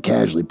over and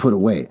casually put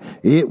away.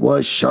 It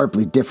was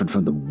sharply different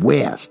from the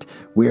West,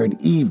 where an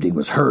evening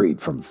was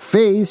hurried from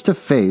phase to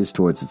phase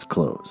towards its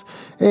close,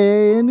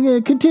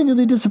 and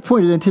continually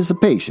disappointed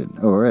anticipation,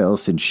 or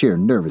else in sheer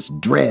nervous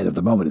dread of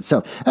the moment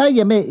itself.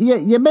 You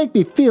make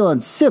me feel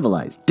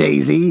uncivilized,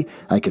 Daisy,"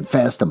 I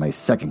confessed on my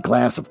second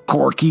glass of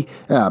corky,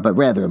 but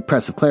rather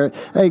impressive claret.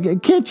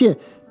 "Can't you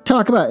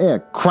talk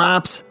about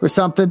crops or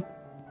something?"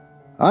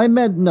 I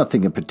meant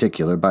nothing in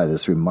particular by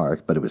this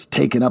remark, but it was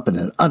taken up in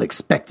an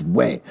unexpected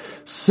way.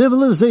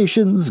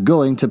 "Civilization's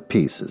going to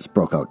pieces,"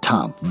 broke out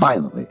Tom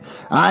violently.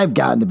 "I've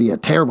gotten to be a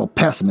terrible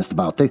pessimist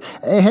about things.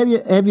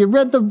 Have you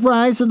read The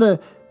Rise of the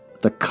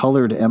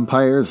Colored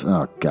Empires?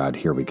 Oh, God,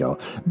 here we go.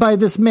 By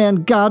this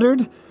man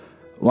Goddard?"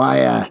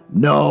 "Why,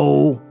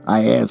 no,"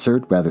 I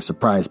answered, rather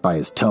surprised by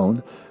his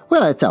tone.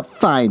 "Well, it's a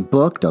fine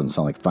book," doesn't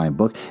sound like a fine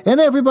book, "and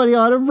everybody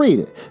ought to read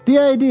it. The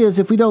idea is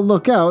if we don't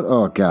look out,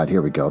 oh God,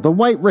 here we go, the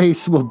white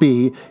race will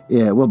be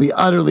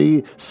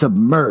utterly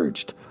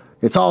submerged.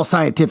 It's all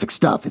scientific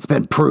stuff. It's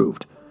been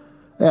proved."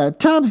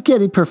 "Tom's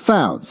getting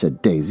profound,"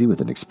 said Daisy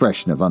with an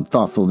expression of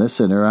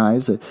unthoughtfulness in her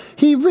eyes.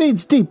 "He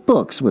reads deep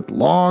books with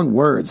long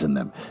words in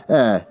them.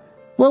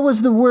 What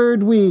was the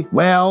word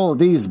 "Well,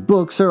 these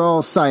books are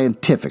all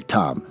scientific,"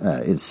 Tom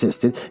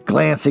insisted,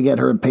 glancing at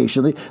her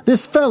impatiently.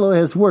 "This fellow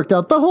has worked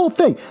out the whole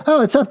thing.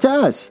 Oh, it's up to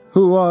us,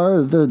 who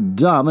are the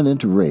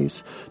dominant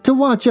race, to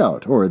watch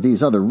out, or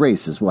these other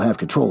races will have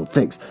control of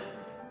things."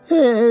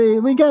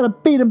 We gotta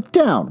beat him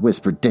down,"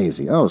 whispered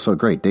Daisy. Oh, so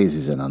great,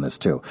 Daisy's in on this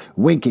too,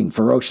 winking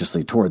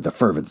ferociously toward the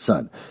fervent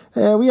sun.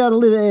 "We ought to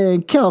live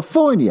in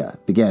California,"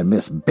 began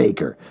Miss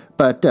Baker,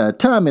 but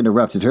Tom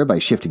interrupted her by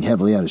shifting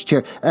heavily on his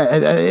chair.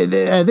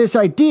 This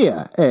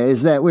idea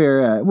is that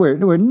we're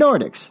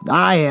Nordics."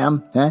 "I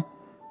am."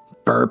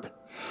 Burp.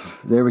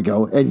 There we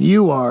go. And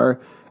you are.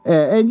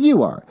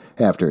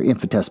 After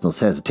infinitesimal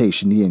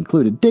hesitation, he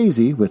included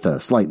Daisy with a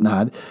slight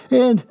nod,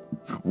 and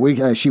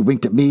she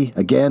winked at me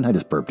again. I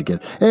just burped again.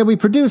 "And we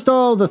produced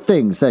all the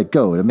things that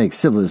go to make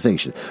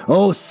civilization.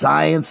 Oh,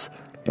 science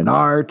and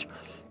art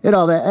and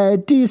all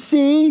that. Do you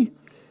see?"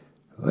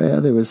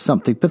 Well, there was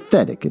something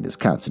pathetic in his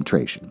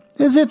concentration,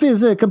 as if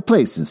his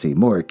complacency,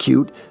 more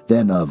acute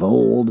than of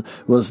old,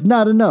 was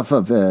not enough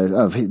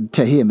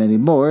to him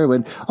anymore,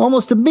 when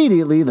almost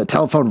immediately the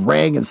telephone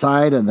rang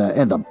inside and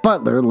the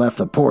butler left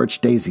the porch.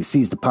 Daisy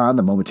seized upon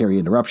the momentary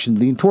interruption,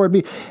 leaned toward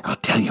me. "I'll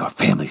tell you a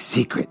family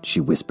secret,"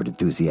 she whispered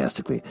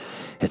enthusiastically.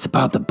 "It's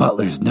about the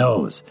butler's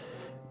nose.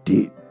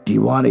 Do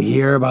you want to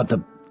hear about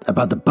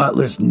the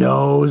butler's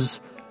nose?"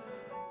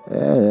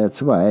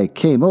 That's why I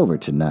came over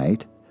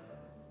tonight."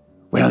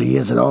 "Well, he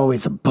isn't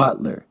always a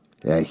butler.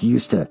 He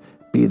used to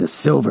be the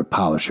silver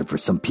polisher for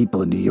some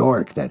people in New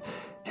York that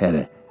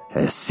had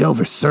a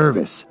silver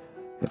service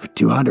for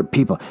 200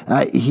 people.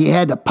 He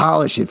had to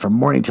polish it from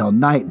morning till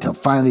night until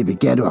finally it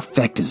began to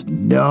affect his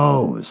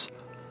nose."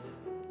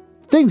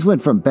 "Things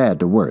went from bad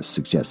to worse,"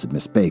 suggested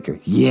Miss Baker.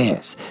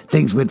 "Yes,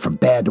 things went from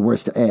bad to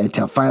worse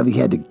until finally he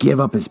had to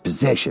give up his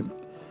position."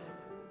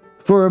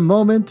 For a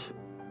moment,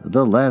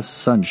 the last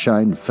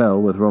sunshine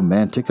fell with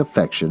romantic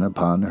affection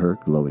upon her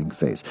glowing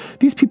face.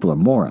 These people are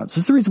morons.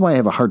 This is the reason why I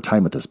have a hard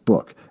time with this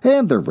book.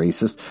 And they're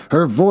racist.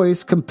 Her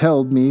voice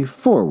compelled me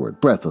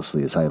forward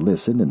breathlessly as I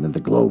listened, and then the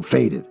glow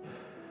faded,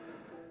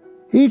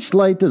 each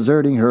light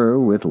deserting her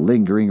with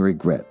lingering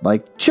regret,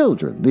 like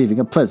children leaving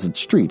a pleasant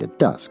street at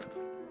dusk.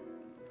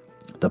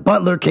 The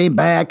butler came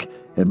back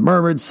and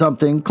murmured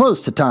something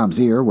close to Tom's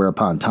ear,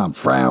 whereupon Tom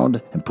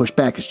frowned and pushed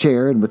back his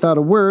chair and without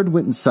a word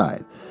went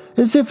inside.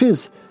 As if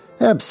his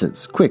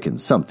absence quickened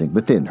something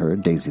within her,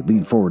 Daisy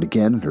leaned forward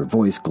again, her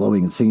voice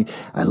glowing and singing,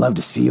 "I love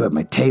to see you at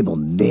my table,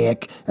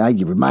 Nick.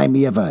 You remind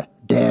me of a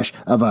dash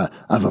of a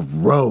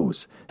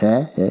rose.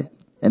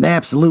 An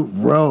absolute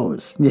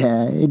rose.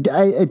 Yeah,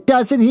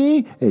 doesn't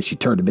he?" As she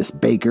turned to Miss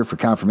Baker for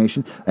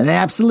confirmation. "An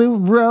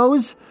absolute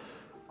rose?"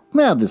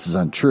 "Well, this is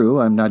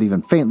untrue. I'm not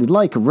even faintly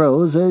like a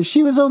rose.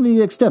 She was only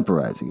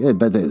extemporizing,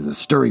 but the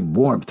stirring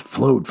warmth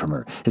flowed from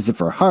her, as if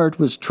her heart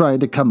was trying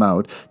to come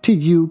out to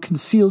you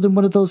concealed in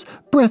one of those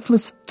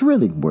breathless,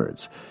 thrilling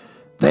words.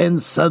 Then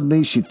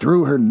suddenly she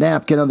threw her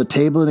napkin on the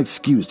table and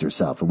excused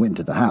herself and went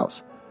into the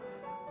house.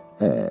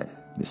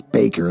 Miss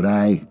Baker and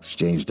I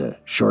exchanged a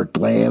short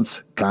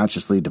glance,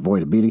 consciously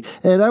devoid of meaning,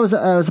 and I was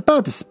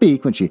about to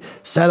speak when she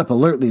sat up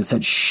alertly and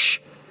said, "Shh,"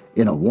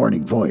 in a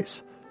warning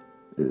voice.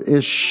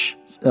 Is shh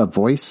a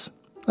voice?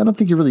 I don't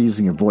think you're really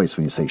using your voice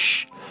when you say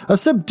shh. A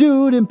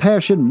subdued,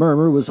 impassioned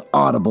murmur was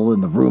audible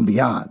in the room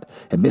beyond,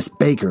 and Miss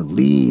Baker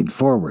leaned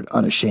forward,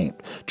 unashamed,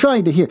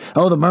 trying to hear.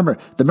 The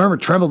murmur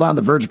trembled on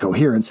the verge of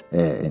coherence,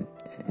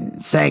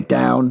 sank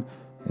down,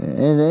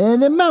 and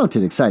then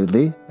mounted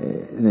excitedly,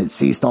 and then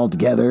ceased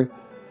altogether.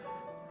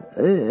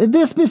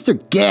 "This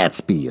Mr.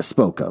 Gatsby you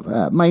spoke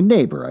of, my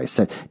neighbor," I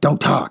said. "Don't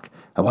talk.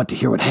 I want to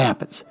hear what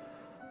happens."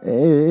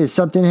 "Is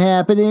something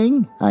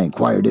happening?" I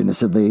inquired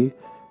innocently.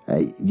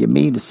 "You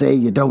mean to say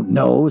you don't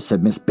know?"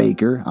 said Miss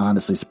Baker,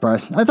 honestly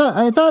surprised. I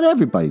thought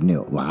everybody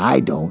knew." "Well, I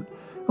don't."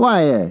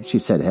 "Why," she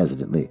said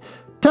hesitantly,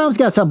 "Tom's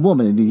got some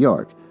woman in New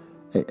York."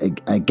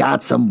 I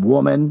got some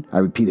woman?" I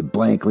repeated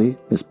blankly.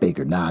 Miss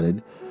Baker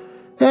nodded.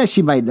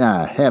 "She might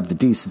have the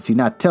decency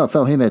not to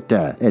telephone him at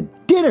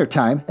dinner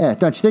time,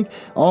 don't you think?"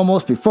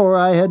 Almost before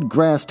I had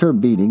grasped her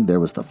meaning, there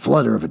was the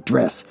flutter of a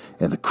dress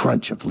and the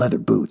crunch of leather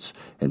boots,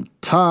 and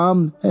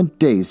Tom and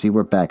Daisy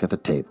were back at the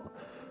table.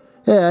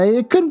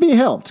 "It couldn't be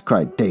helped,"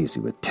 cried Daisy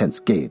with tense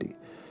gaiety.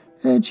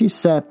 And she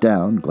sat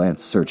down,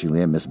 glanced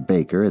searchingly at Miss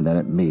Baker and then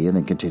at me, and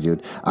then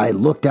continued, "I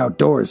looked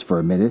outdoors for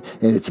a minute,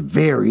 and it's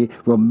very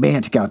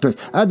romantic outdoors.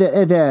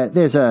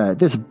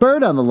 There's a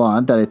bird on the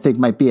lawn that I think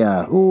might be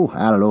a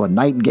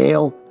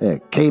nightingale.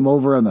 Came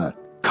over on the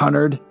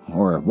Cunard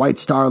or White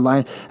Star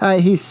Line.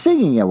 He's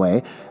singing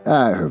away,"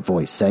 her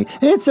voice sang.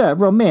 "It's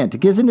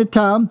romantic, isn't it,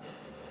 Tom?"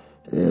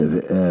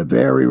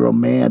 "Very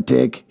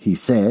romantic," he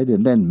said,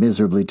 and then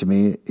miserably to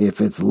me,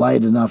 "If it's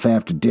light enough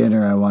after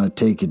dinner, I want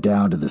to take you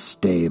down to the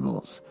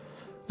stables."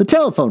 The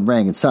telephone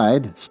rang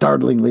inside,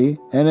 startlingly,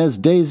 and as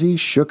Daisy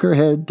shook her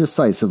head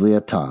decisively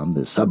at Tom,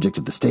 the subject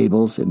of the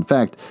stables, in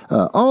fact,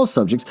 all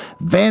subjects,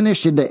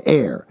 vanished into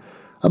air.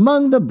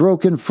 Among the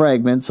broken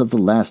fragments of the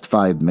last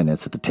 5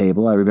 minutes at the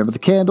table, I remember the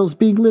candles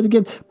being lit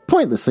again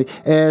pointlessly,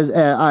 as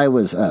I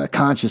was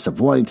conscious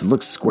of wanting to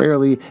look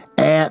squarely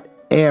at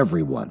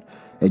everyone,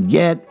 and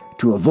yet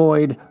to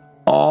avoid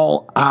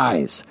all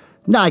eyes.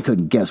 Now, I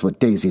couldn't guess what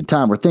Daisy and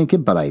Tom were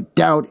thinking, but I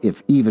doubt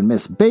if even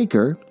Miss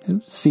Baker, who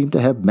seemed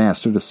to have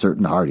mastered a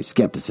certain hearty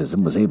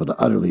skepticism, was able to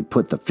utterly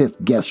put the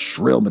fifth guest's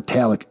shrill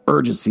metallic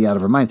urgency out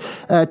of her mind.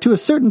 To a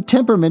certain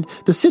temperament,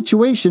 the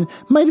situation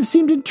might have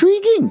seemed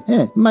intriguing.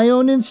 My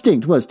own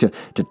instinct was to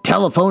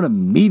telephone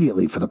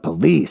immediately for the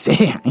police. But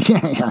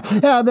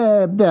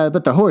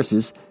the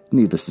horses,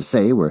 needless to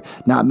say, were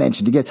not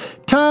mentioned again.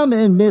 Tom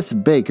and Miss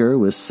Baker,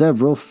 with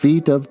several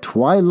feet of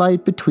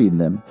twilight between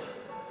them,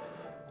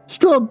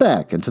 strolled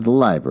back into the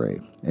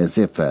library, as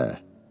if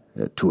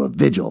to a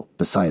vigil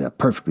beside a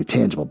perfectly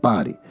tangible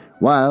body.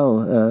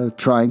 While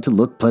trying to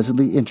look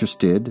pleasantly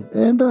interested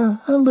and a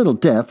little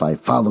deaf, I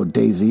followed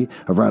Daisy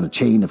around a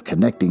chain of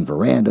connecting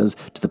verandas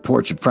to the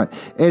porch in front.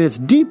 In its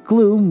deep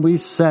gloom, we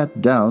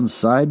sat down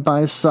side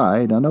by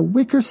side on a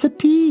wicker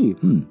settee.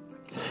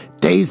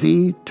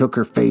 Daisy took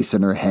her face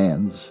in her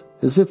hands,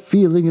 as if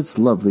feeling its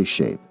lovely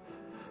shape,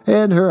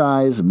 and her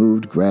eyes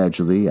moved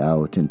gradually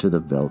out into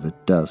the velvet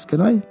dusk,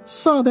 and I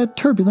saw that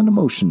turbulent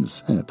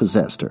emotions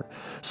possessed her.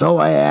 So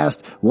I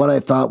asked what I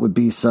thought would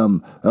be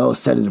some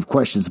sedative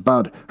questions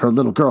about her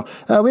little girl.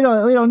 We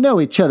don't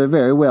know each other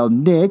very well,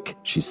 Nick,"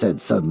 she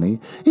said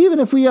suddenly. "Even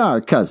if we are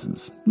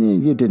cousins,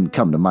 you didn't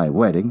come to my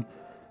wedding.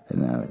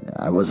 And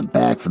I wasn't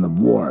back from the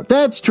war."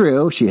 "That's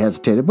true," she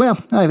hesitated. "Well,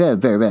 I've had a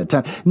very bad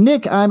time.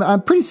 Nick,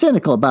 I'm pretty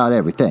cynical about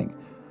everything."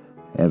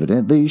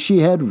 Evidently, she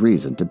had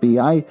reason to be.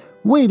 I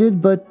waited,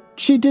 but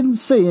she didn't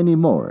say any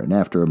more, and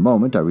after a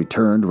moment I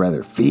returned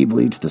rather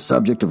feebly to the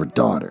subject of her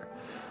daughter.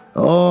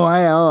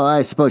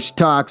 I suppose she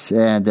talks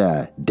and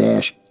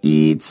dash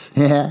eats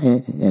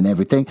and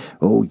everything."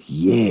 "Oh,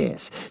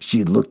 yes."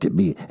 She looked at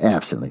me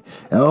absently.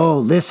 "Oh,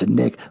 listen,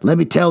 Nick, let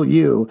me tell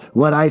you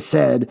what I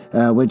said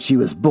when she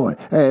was born.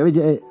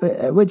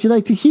 Would you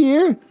like to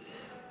hear?"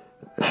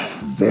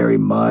 "Very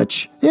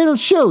much. It'll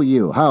show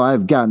you how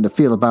I've gotten to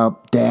feel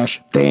about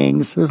dash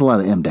things." There's a lot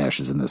of M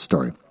dashes in this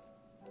story.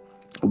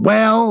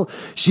 "Well,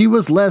 she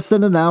was less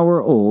than an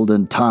hour old,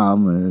 and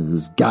Tom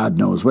is God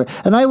knows where,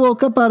 and I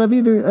woke up out of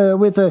either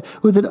with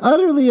an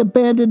utterly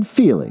abandoned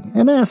feeling,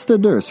 and asked the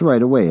nurse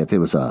right away if it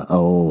was a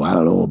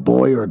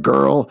boy or a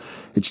girl.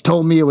 And she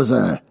told me it was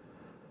a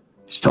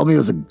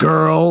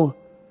girl,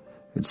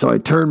 and so I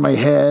turned my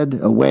head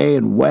away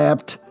and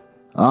wept.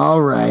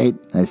 'All right,'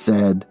 I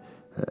said,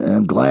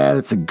 'I'm glad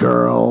it's a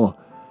girl.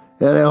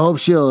 And I hope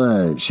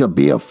she'll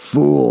be a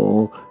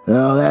fool.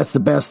 Oh, that's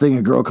the best thing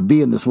a girl could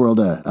be in this world,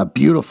 a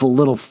beautiful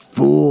little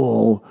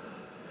fool.'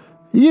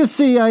 You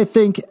see, I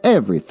think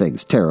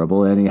everything's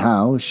terrible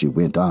anyhow," she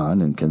went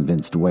on in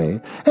convinced way.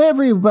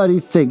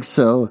 "Everybody thinks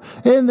so,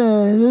 and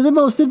the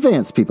most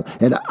advanced people.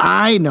 And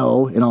I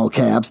know, in all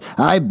caps,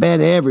 I've been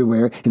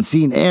everywhere and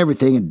seen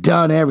everything and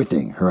done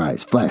everything." Her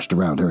eyes flashed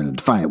around her in a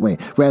defiant way,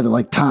 rather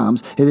like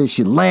Tom's, and then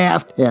she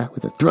laughed,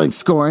 with a thrilling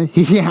scorn.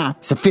 "Yeah,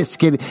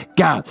 sophisticated.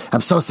 God,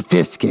 I'm so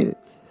sophisticated."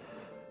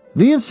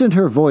 The instant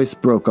her voice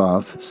broke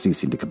off,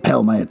 ceasing to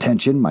compel my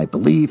attention, my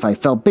belief, I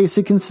felt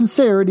basic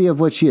insincerity of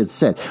what she had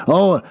said.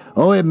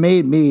 It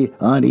made me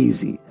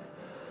uneasy.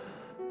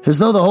 As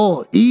though the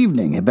whole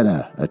evening had been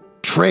a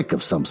trick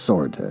of some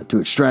sort to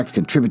extract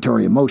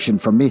contributory emotion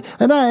from me,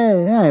 and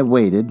I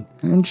waited,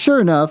 and sure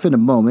enough, in a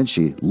moment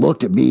she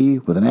looked at me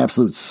with an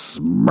absolute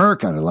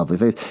smirk on her lovely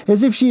face,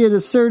 as if she had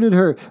asserted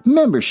her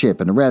membership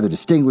in a rather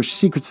distinguished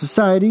secret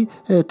society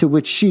to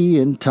which she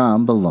and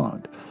Tom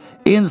belonged.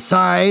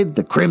 Inside,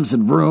 the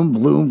crimson room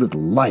bloomed with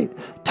light.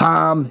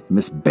 Tom,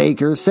 Miss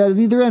Baker, sat at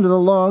either end of the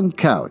long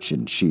couch,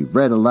 and she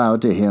read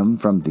aloud to him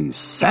from the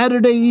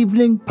Saturday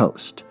Evening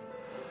Post.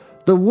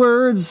 The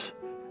words,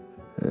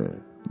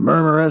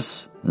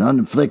 murmurous and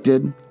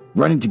uninflected,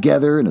 running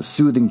together in a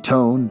soothing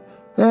tone,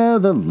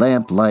 the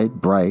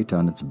lamplight bright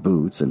on its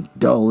boots and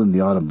dull in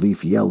the autumn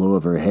leaf yellow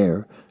of her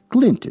hair,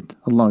 glinted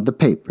along the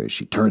paper as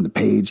she turned the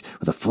page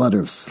with a flutter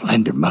of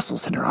slender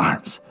muscles in her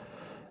arms.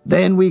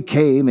 Then we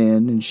came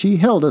in, and she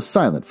held us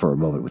silent for a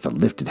moment with a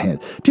lifted hand.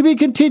 "To be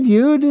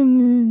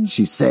continued,"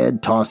 she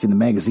said, tossing the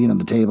magazine on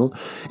the table,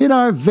 "in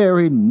our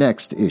very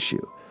next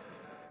issue."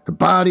 Her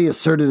body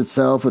asserted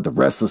itself with a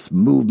restless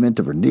movement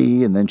of her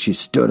knee, and then she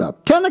stood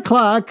up. 10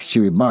 o'clock, she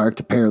remarked,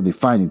 apparently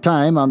finding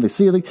time on the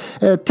ceiling.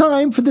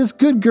 "Time for this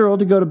good girl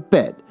to go to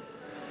bed."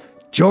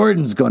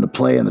 "Jordan's going to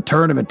play in the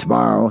tournament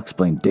tomorrow,"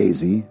 explained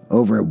Daisy,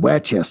 "over at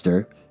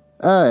Westchester."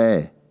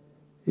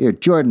 You're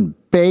Jordan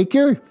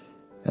Baker?"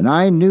 And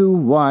I knew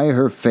why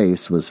her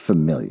face was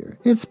familiar.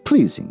 Its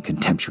pleasing,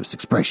 contemptuous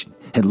expression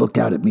had looked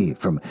out at me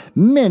from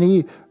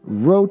many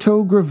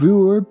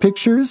rotogravure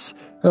pictures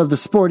of the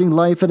sporting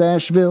life at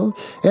Asheville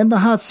and the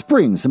hot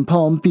springs in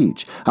Palm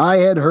Beach. I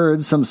had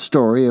heard some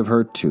story of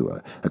her, too,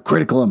 a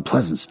critical,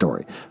 unpleasant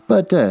story.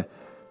 But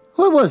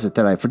what was it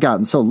that I'd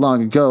forgotten so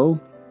long ago?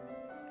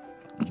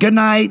 "Good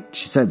night,"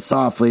 she said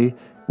softly.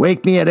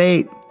 "Wake me at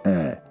 8.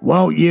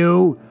 Won't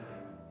you?"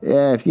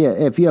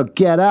 If you'll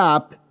get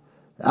up."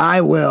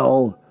 "I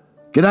will.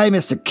 Good night,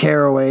 Mr.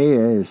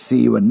 Carroway.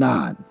 See you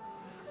anon."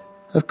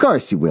 "Of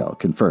course you will,"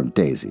 confirmed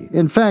Daisy.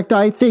 "In fact,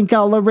 I think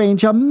I'll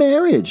arrange a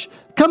marriage.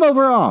 Come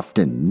over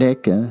often,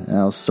 Nick.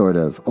 I'll sort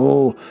of,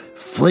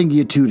 fling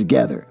you two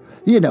together.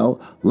 You know,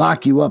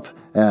 lock you up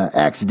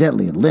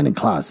accidentally in linen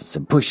closets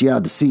and push you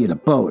out to sea in a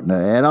boat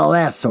and all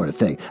that sort of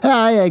thing."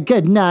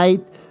 Good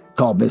night,"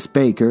 called Miss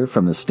Baker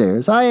from the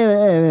stairs. "I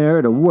haven't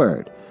heard a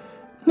word."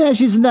 "Now,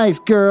 she's a nice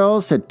girl,"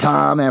 said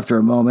Tom after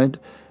a moment.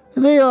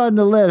 "They oughtn't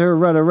to let her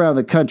run around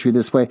the country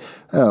this way."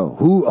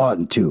 "Who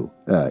oughtn't to?"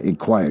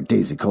 inquired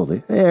Daisy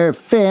coldly. "Her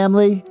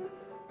family."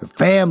 "Her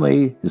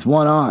family is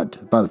one aunt,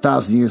 about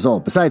 1,000 years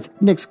old. Besides,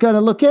 Nick's going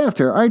to look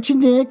after her, aren't you,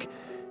 Nick?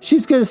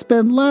 She's going to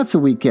spend lots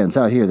of weekends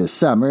out here this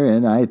summer,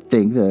 and I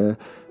think the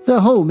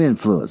home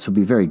influence will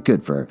be very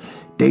good for her."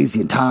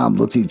 Daisy and Tom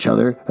looked at each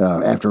other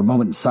after a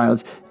moment in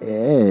silence.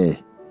 Is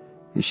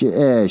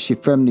she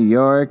from New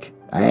York?"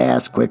 I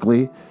asked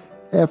quickly.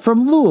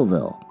 "From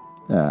Louisville.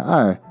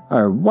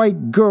 Our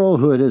white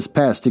girlhood has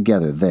passed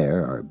together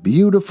there, our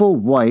beautiful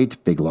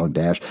white, big long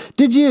dash.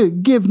 Did you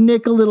give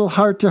Nick a little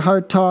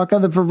heart-to-heart talk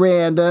on the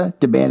veranda?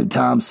 Demanded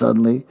Tom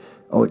suddenly.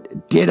 Oh,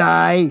 did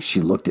I?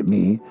 She looked at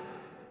me.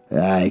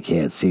 I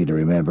can't seem to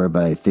remember,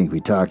 but I think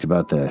we talked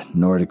about the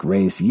Nordic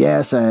race.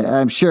 Yes,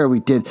 I'm sure we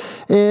did.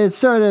 It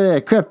sort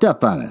of crept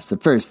up on us. The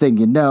first thing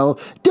you know,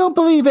 don't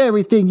believe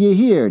everything you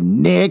hear,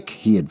 Nick,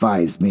 he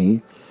advised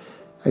me.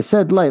 I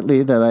said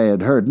lightly that I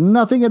had heard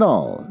nothing at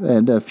all,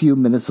 and a few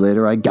minutes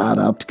later I got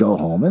up to go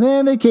home, and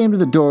then they came to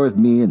the door with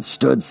me and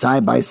stood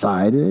side by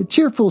side in a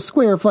cheerful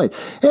square flight,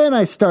 and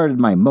I started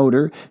my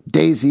motor.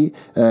 Daisy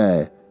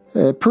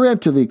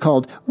peremptorily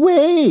called,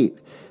 "Wait!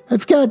 I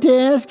forgot to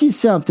ask you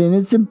something.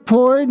 It's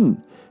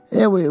important.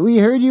 We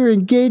heard you were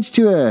engaged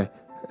to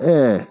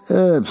a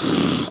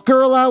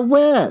girl out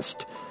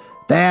west."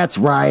 "That's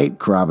right,"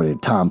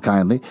 corroborated Tom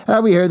kindly.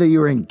 "We heard that you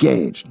were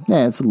engaged."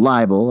 "That's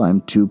libel. I'm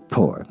too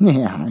poor."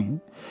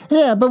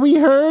 Yeah, but we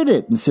heard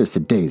it,"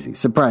 insisted Daisy,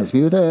 surprised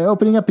me with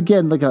opening up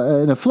again like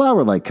in a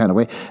flower-like kind of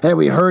way. "And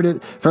we heard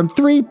it from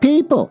 3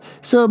 people,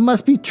 so it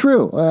must be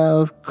true."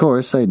 Of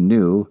course, I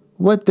knew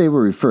what they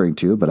were referring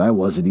to, but I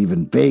wasn't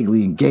even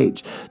vaguely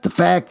engaged. The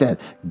fact that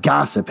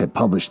Gossip had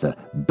published the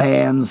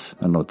bands,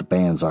 I don't know what the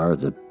bands are,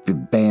 the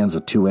bands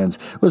with 2 ends,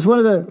 was one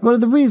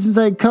of the reasons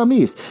I had come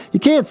east.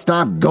 You can't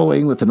stop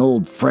going with an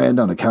old friend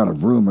on account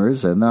of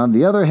rumors, and on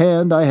the other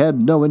hand, I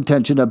had no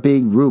intention of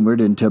being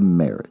rumored into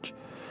marriage.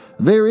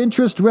 Their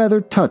interest rather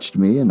touched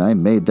me, and I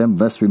made them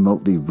less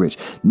remotely rich.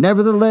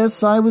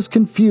 Nevertheless, I was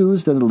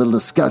confused and a little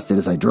disgusted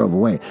as I drove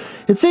away.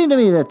 It seemed to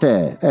me that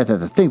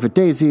the thing for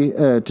Daisy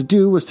to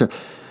do was to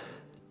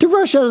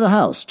rush out of the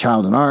house,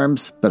 child in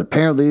arms, but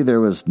apparently there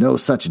was no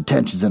such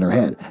intentions in her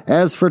head.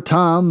 As for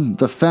Tom,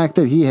 the fact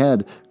that he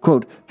had,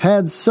 quote,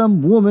 had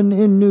some woman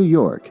in New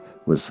York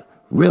was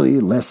really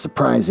less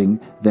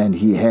surprising than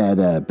he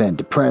had been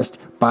depressed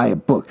by a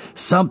book.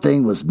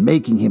 Something was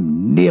making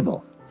him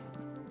nibble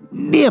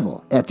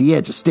at the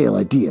edge of stale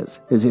ideas,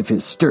 as if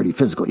his sturdy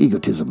physical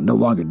egotism no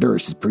longer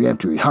nourished his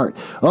peremptory heart.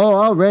 Oh,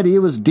 already it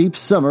was deep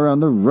summer on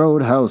the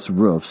roadhouse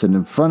roofs and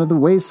in front of the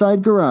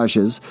wayside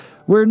garages,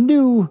 where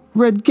new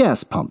red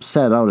gas pumps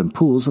sat out in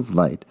pools of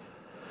light.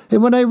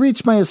 And when I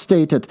reached my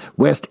estate at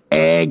West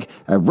Egg,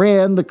 I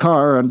ran the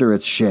car under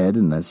its shed,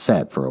 and I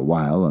sat for a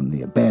while on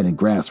the abandoned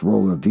grass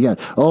roller of the yard.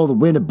 Oh, the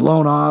wind had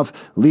blown off,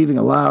 leaving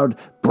a loud,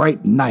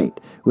 bright night,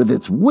 with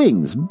its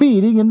wings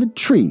beating in the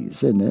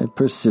trees, and a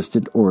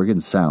persistent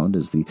organ sound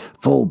as the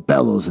full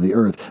bellows of the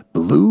earth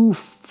blew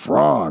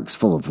frogs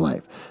full of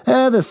life.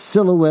 The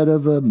silhouette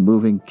of a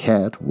moving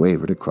cat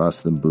wavered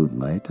across the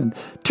moonlight, and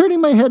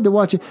turning my head to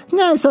watch it,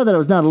 I saw that I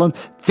was not alone.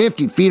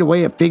 50 feet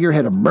away, a figure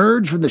had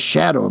emerged from the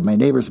shadow of my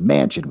neighbor's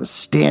mansion, was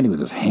standing with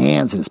his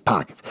hands in his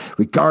pockets,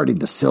 regarding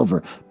the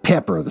silver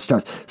pepper of the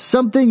stars.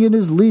 Something in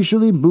his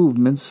leisurely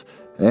movements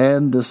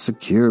and the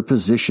secure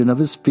position of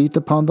his feet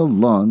upon the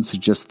lawn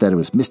suggests that it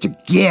was Mr.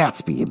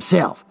 Gatsby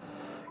himself,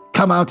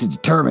 come out to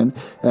determine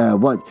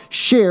what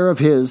share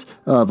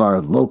of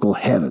our local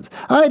heavens.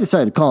 I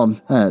decided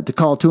to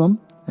call to him.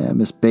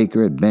 Miss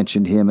Baker had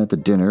mentioned him at the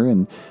dinner,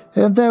 and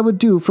that would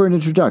do for an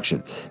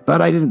introduction.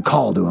 But I didn't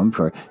call to him,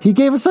 for he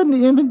gave a sudden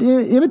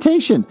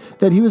intimation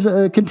that he was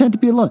content to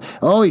be alone.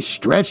 Oh, he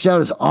stretched out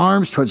his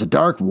arms towards the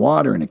dark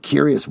water in a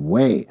curious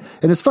way,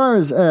 and as far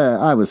as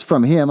I was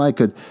from him, I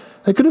could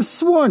have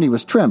sworn he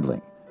was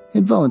trembling.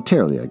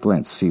 Involuntarily, I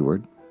glanced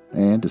seaward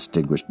and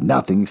distinguished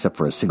nothing except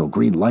for a single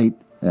green light,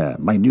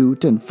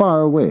 minute and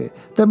far away,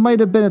 that might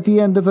have been at the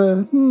end of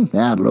a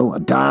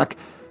dock.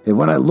 And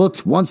when I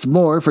looked once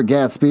more for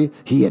Gatsby,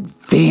 he had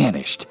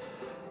vanished,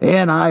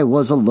 and I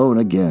was alone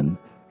again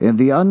in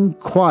the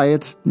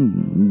unquiet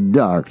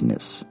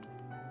darkness.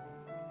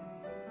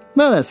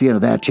 Well, that's the end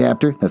of that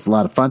chapter. That's a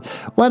lot of fun.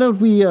 Why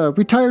don't we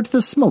retire to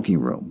the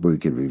smoking room where we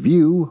can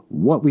review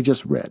what we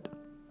just read.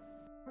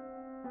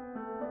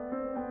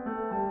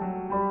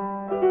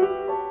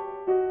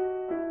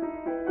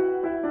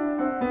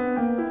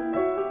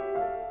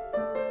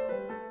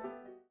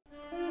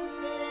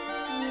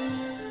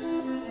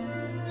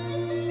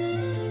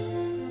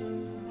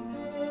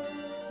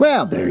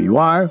 Well, there you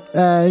are.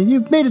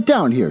 You've made it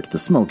down here to the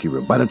smoky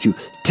room. Why don't you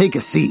take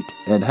a seat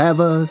and have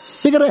a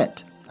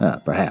cigarette,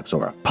 perhaps,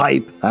 or a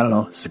pipe, I don't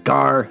know,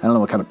 cigar. I don't know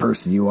what kind of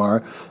person you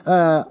are.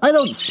 I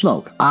don't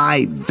smoke.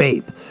 I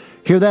vape.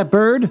 Hear that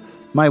bird?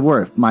 My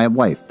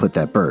wife put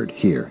that bird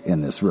here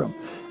in this room.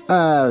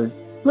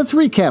 Let's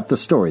recap the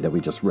story that we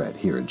just read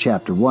here in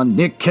Chapter 1.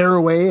 Nick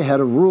Carraway had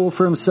a rule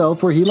for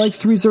himself where he likes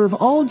to reserve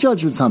all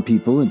judgments on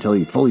people until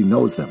he fully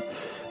knows them,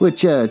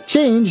 which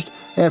changed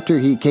after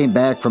he came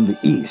back from the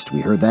East.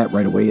 We heard that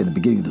right away in the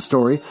beginning of the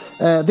story.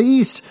 The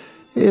East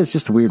is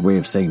just a weird way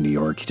of saying New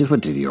York. He just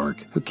went to New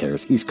York. Who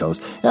cares? East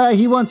Coast.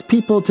 He wants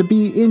people to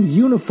be in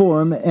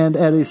uniform and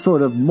at a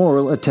sort of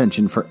moral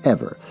attention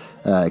forever.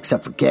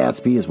 Except for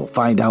Gatsby, as we'll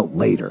find out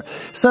later.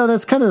 So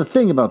that's kind of the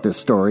thing about this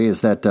story,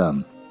 is that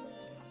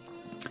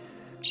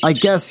I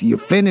guess you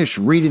finish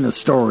reading the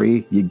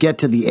story, you get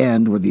to the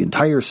end where the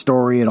entire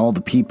story and all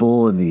the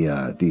people and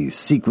the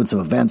sequence of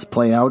events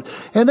play out,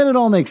 and then it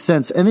all makes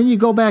sense, and then you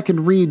go back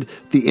and read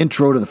the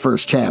intro to the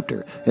first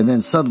chapter, and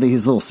then suddenly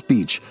his little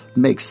speech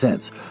makes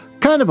sense.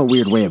 Kind of a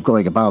weird way of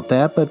going about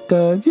that, but,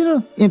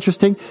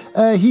 interesting.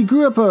 He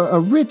grew up a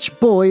rich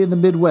boy in the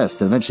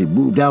Midwest and eventually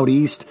moved out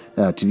east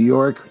to New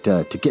York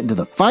to get into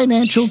the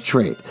financial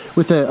trade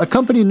with a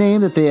company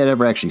name that they had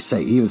never actually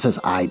say. He even says,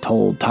 I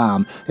told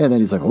Tom, and then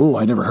he's like, oh,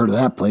 I never heard of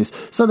that place.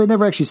 So they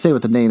never actually say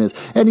what the name is.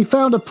 And he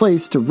found a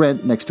place to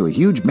rent next to a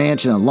huge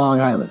mansion on Long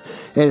Island.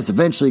 And it's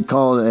eventually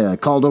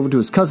called over to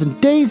his cousin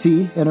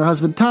Daisy and her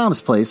husband Tom's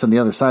place on the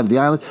other side of the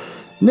island.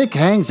 Nick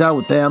hangs out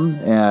with them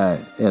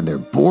and their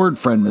bored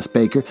friend, Miss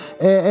Baker,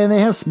 and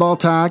they have small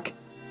talk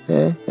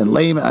and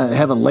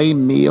have a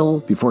lame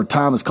meal before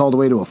Tom is called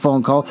away to a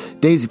phone call.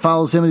 Daisy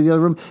follows him into the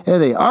other room,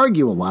 and they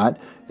argue a lot.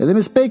 And then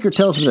Miss Baker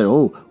tells him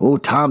that,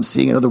 Tom's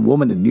seeing another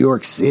woman in New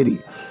York City.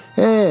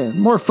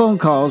 More phone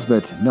calls,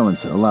 but no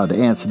one's allowed to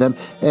answer them.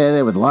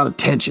 And with a lot of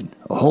tension,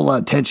 a whole lot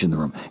of tension in the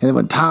room. And then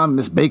when Tom and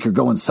Miss Baker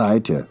go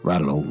inside to,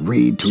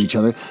 read to each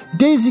other,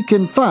 Daisy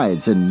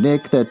confides in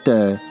Nick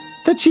that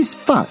she's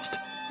fussed.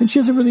 And she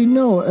doesn't really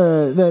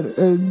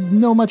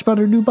know much about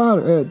her new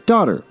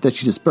daughter that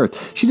she just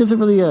birthed. She doesn't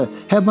really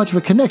have much of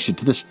a connection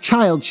to this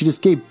child she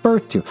just gave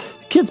birth to.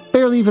 The kid's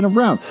barely even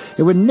around.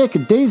 And when Nick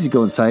and Daisy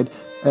go inside,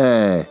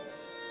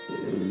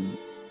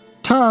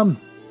 Tom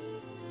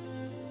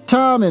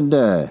and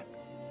the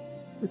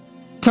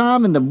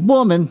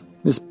woman,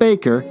 Miss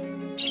Baker,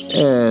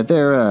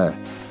 they're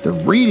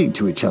reading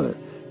to each other.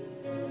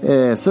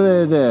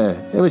 So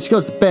when she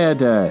goes to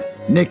bed,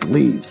 Nick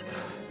leaves.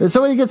 And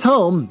so when he gets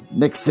home,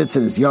 Nick sits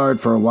in his yard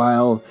for a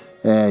while.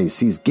 He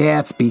sees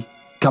Gatsby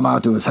come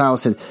out to his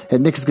house, and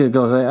Nick's going to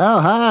go, oh,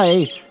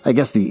 hi. I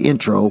guess the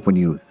intro, when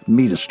you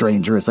meet a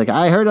stranger, it's like,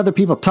 I heard other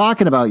people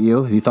talking about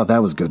you. He thought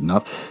that was good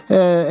enough.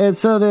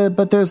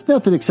 But there's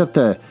nothing except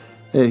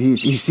he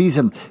sees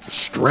him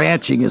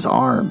stretching his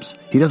arms.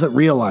 He doesn't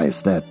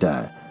realize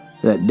that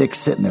Nick's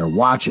sitting there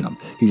watching him.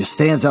 He just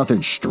stands out there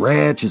and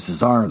stretches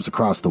his arms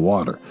across the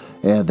water.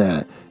 And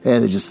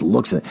it just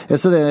looks at it. And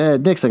so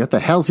then Nick's like, what the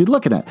hell is he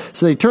looking at?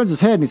 So he turns his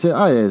head and he says,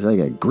 there's like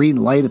a green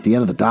light at the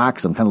end of the dock,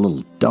 some kind of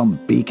little dumb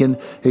beacon.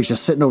 And he's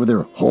just sitting over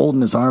there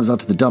holding his arms out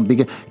to the dumb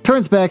beacon.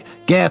 Turns back,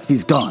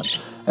 Gatsby's gone.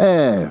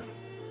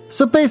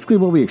 So basically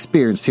what we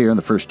experienced here in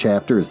the first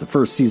chapter is the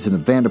first season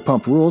of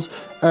Vanderpump Rules.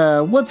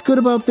 What's good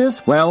about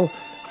this? Well,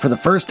 for the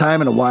first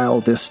time in a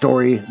while, this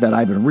story that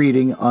I've been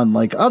reading,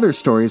 unlike other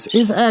stories,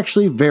 is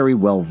actually very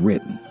well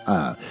written.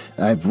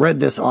 I've read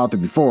this author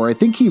before. I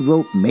think he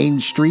wrote Main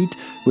Street,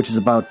 which is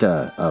about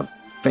a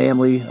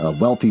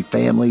wealthy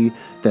family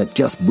that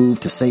just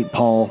moved to St.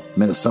 Paul,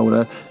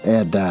 Minnesota,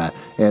 and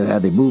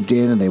they moved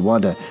in and they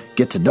wanted to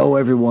get to know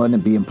everyone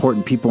and be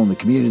important people in the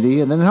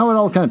community, and then how it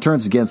all kind of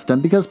turns against them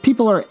because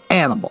people are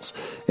animals.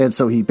 And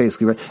so he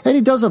basically, and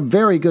he does a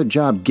very good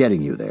job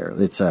getting you there.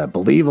 It's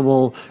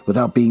believable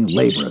without being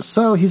laborious.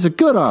 So he's a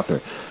good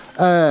author.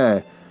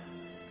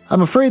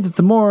 I'm afraid that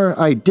the more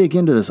I dig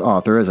into this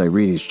author as I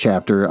read each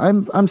chapter,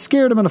 I'm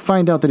scared I'm going to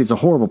find out that he's a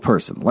horrible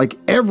person. Like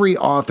every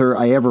author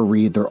I ever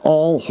read, they're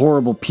all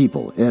horrible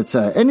people. It's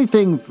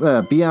anything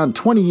beyond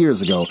 20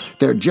 years ago,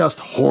 they're just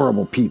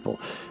horrible people.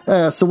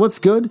 So what's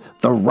good?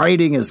 The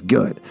writing is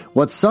good.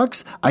 What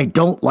sucks? I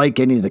don't like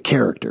any of the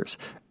characters.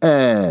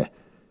 They're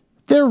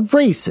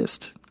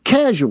racist.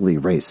 Casually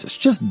racist.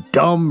 Just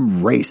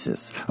dumb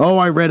racists. Oh,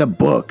 I read a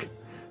book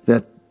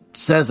that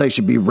says I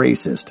should be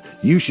racist.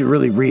 You should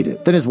really read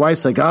it. Then his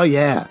wife's like, oh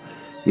yeah.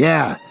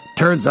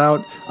 Turns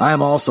out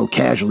I'm also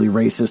casually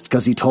racist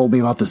because he told me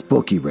about this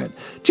book he read.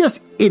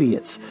 Just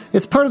idiots.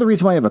 It's part of the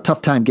reason why I have a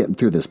tough time getting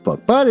through this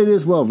book, but it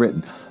is well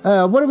written.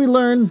 What do we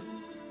learn?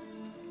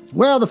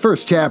 Well, the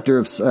first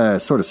chapter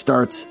sort of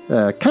starts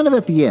kind of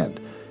at the end.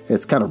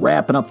 It's kind of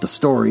wrapping up the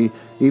story,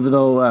 even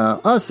though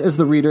us as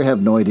the reader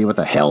have no idea what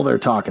the hell they're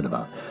talking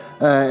about.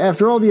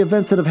 After all the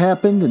events that have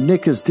happened,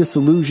 Nick is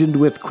disillusioned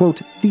with,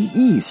 quote, the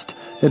East,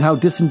 and how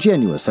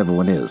disingenuous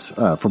everyone is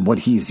from what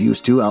he's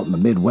used to out in the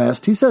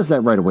Midwest. He says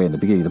that right away in the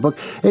beginning of the book,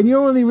 and you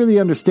only really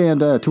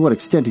understand to what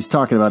extent he's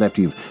talking about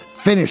after you've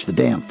finished the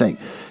damn thing.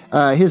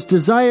 His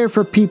desire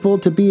for people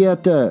to be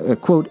at,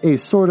 quote, a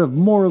sort of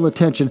moral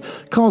attention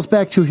calls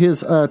back to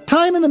his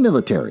time in the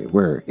military,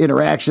 where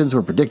interactions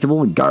were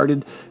predictable and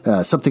guarded,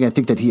 something I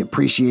think that he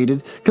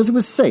appreciated because it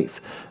was safe,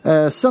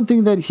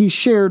 something that he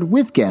shared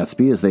with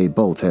Gatsby, as they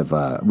both have,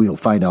 we'll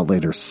find out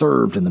later,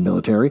 served in the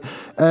military,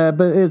 but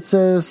it's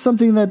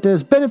something that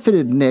has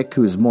benefited Nick,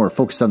 who's more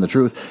focused on the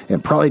truth,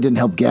 and probably didn't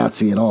help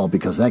Gatsby at all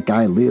because that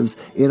guy lives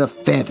in a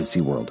fantasy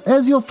world,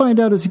 as you'll find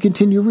out as you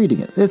continue reading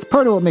it. It's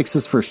part of what makes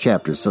this first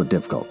chapter so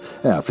difficult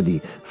for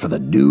the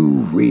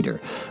new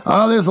reader.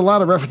 There's a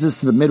lot of references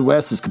to the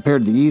Midwest as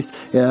compared to the East.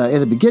 In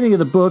the beginning of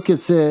the book,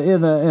 it's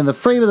in the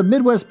frame of the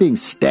Midwest being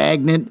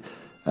stagnant,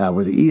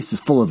 where the East is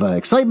full of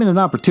excitement and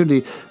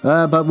opportunity.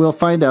 But we'll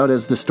find out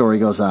as the story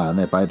goes on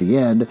that by the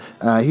end,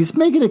 he's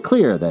making it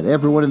clear that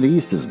everyone in the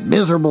East is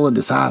miserable and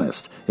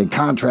dishonest, in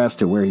contrast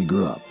to where he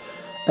grew up.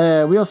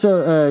 We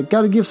also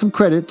got to give some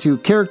credit to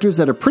characters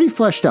that are pretty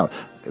fleshed out.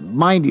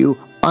 Mind you,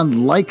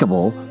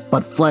 unlikable,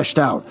 but fleshed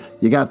out.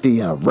 You got the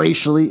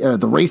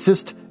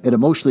racist and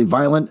emotionally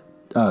violent,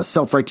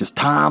 self-righteous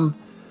Tom.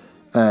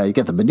 You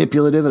got the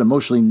manipulative and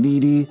emotionally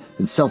needy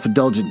and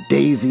self-indulgent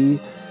Daisy.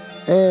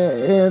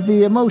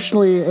 The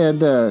emotionally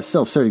and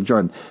self-serving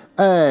Jordan.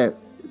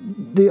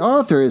 The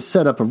author has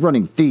set up a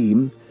running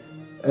theme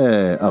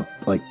of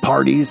like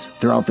parties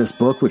throughout this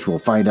book, which we'll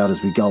find out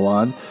as we go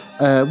on,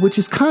 which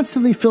is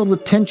constantly filled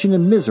with tension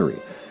and misery.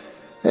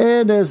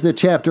 And as the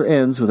chapter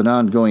ends with an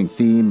ongoing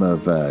theme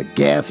of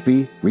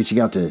Gatsby reaching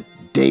out to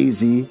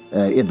Daisy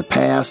in the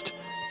past,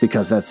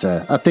 because that's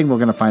a thing we're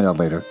going to find out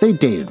later. They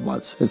dated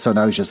once, and so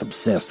now he's just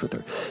obsessed with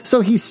her.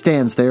 So he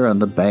stands there on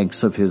the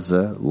banks of his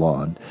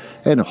lawn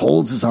and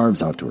holds his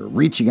arms out to her,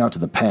 reaching out to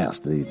the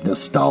past, the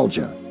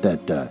nostalgia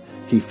that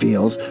he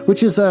feels,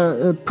 which is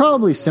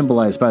probably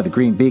symbolized by the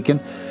green beacon.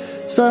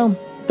 So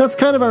that's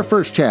kind of our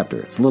first chapter.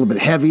 It's a little bit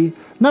heavy,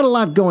 not a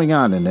lot going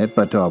on in it,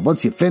 but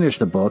once you finish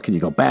the book and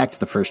you go back to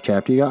the first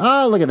chapter, you go,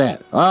 oh, look at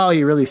that. Oh,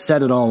 you really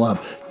set it all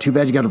up. Too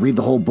bad you got to read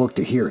the whole book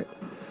to hear it.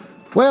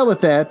 Well,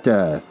 with that,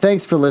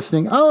 thanks for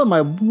listening. Oh, and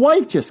my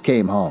wife just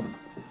came home.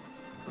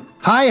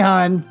 Hi,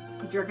 hon.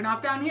 You jerking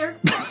off down here?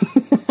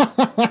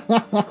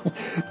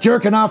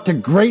 Jerking off to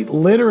great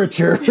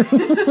literature.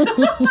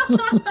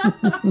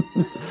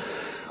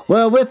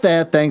 Well, with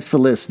that, thanks for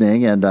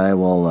listening, and I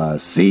will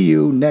see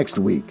you next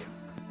week.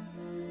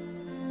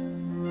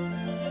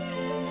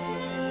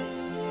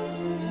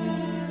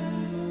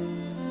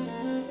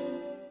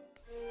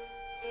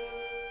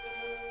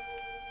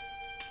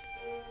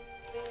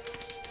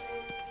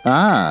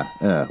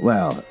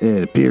 Well,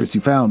 it appears you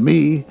found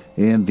me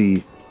in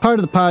the part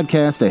of the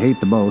podcast I hate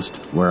the most,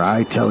 where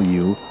I tell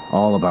you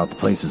all about the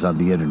places on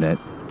the internet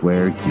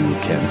where you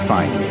can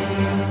find me.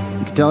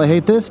 You can tell I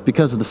hate this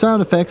because of the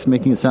sound effects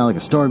making it sound like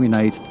a stormy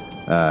night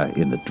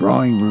in the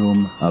drawing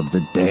room of the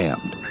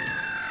damned.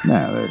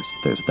 Now,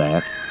 there's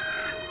that.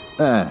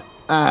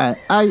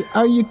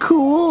 Are you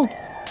cool?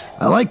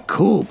 I like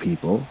cool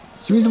people.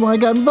 It's the reason why I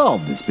got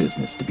involved in this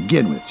business to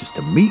begin with, just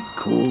to meet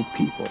cool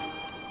people.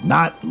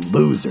 Not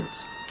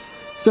losers.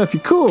 So if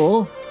you're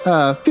cool,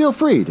 feel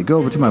free to go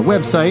over to my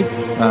website,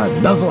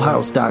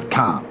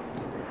 nuzzlehouse.com,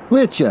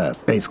 which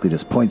basically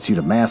just points you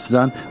to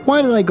Mastodon.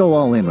 Why did I go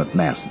all in with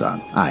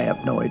Mastodon? I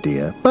have no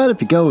idea. But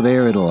if you go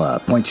there, it'll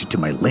point you to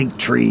my link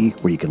tree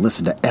where you can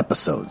listen to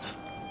episodes,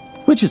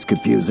 which is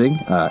confusing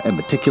and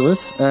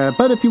meticulous.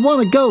 But if you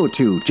want to go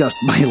to just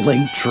my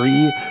link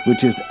tree,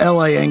 which is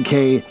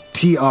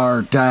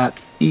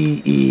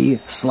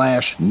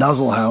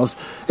linktr.ee/Nuzzlehouse,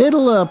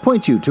 it'll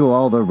point you to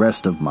all the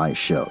rest of my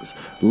shows,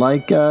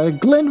 like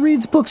Glenn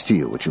Reads Books to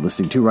You, which you're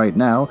listening to right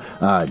now,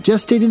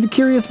 Gestating the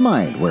Curious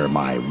Mind, where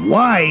my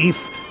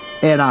wife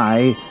and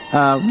I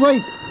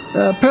write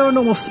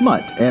paranormal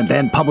smut and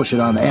then publish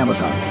it on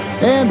Amazon,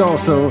 and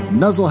also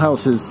Nuzzle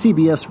House's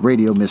CBS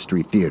Radio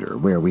Mystery Theater,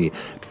 where we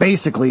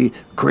basically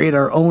create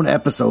our own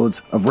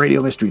episodes of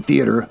Radio Mystery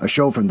Theater, a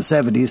show from the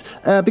 70s,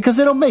 because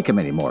they don't make them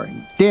anymore.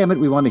 Damn it,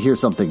 we want to hear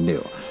something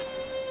new.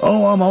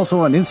 Oh, I'm also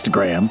on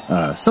Instagram,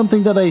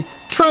 something that I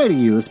try to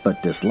use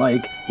but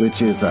dislike,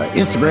 which is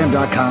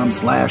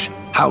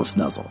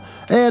Instagram.com/HouseNuzzle.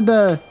 And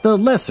the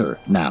lesser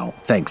now,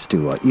 thanks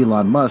to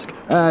Elon Musk,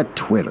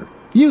 Twitter.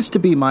 Used to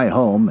be my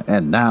home,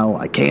 and now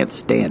I can't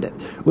stand it,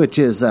 which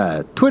is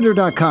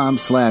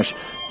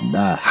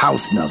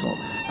Twitter.com/HouseNuzzle.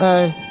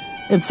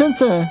 And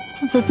since I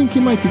think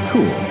you might be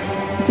cool,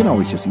 you can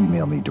always just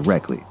email me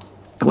directly,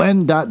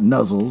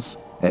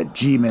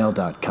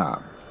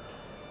 glenn.nuzzles@gmail.com.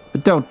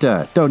 But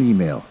don't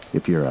email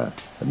if you're a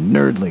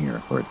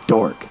nerdlinger or a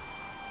dork.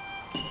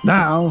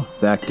 Now,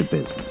 back to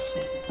business.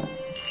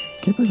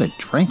 Can't believe I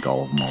drank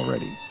all of them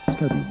already. There's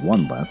got to be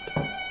one left.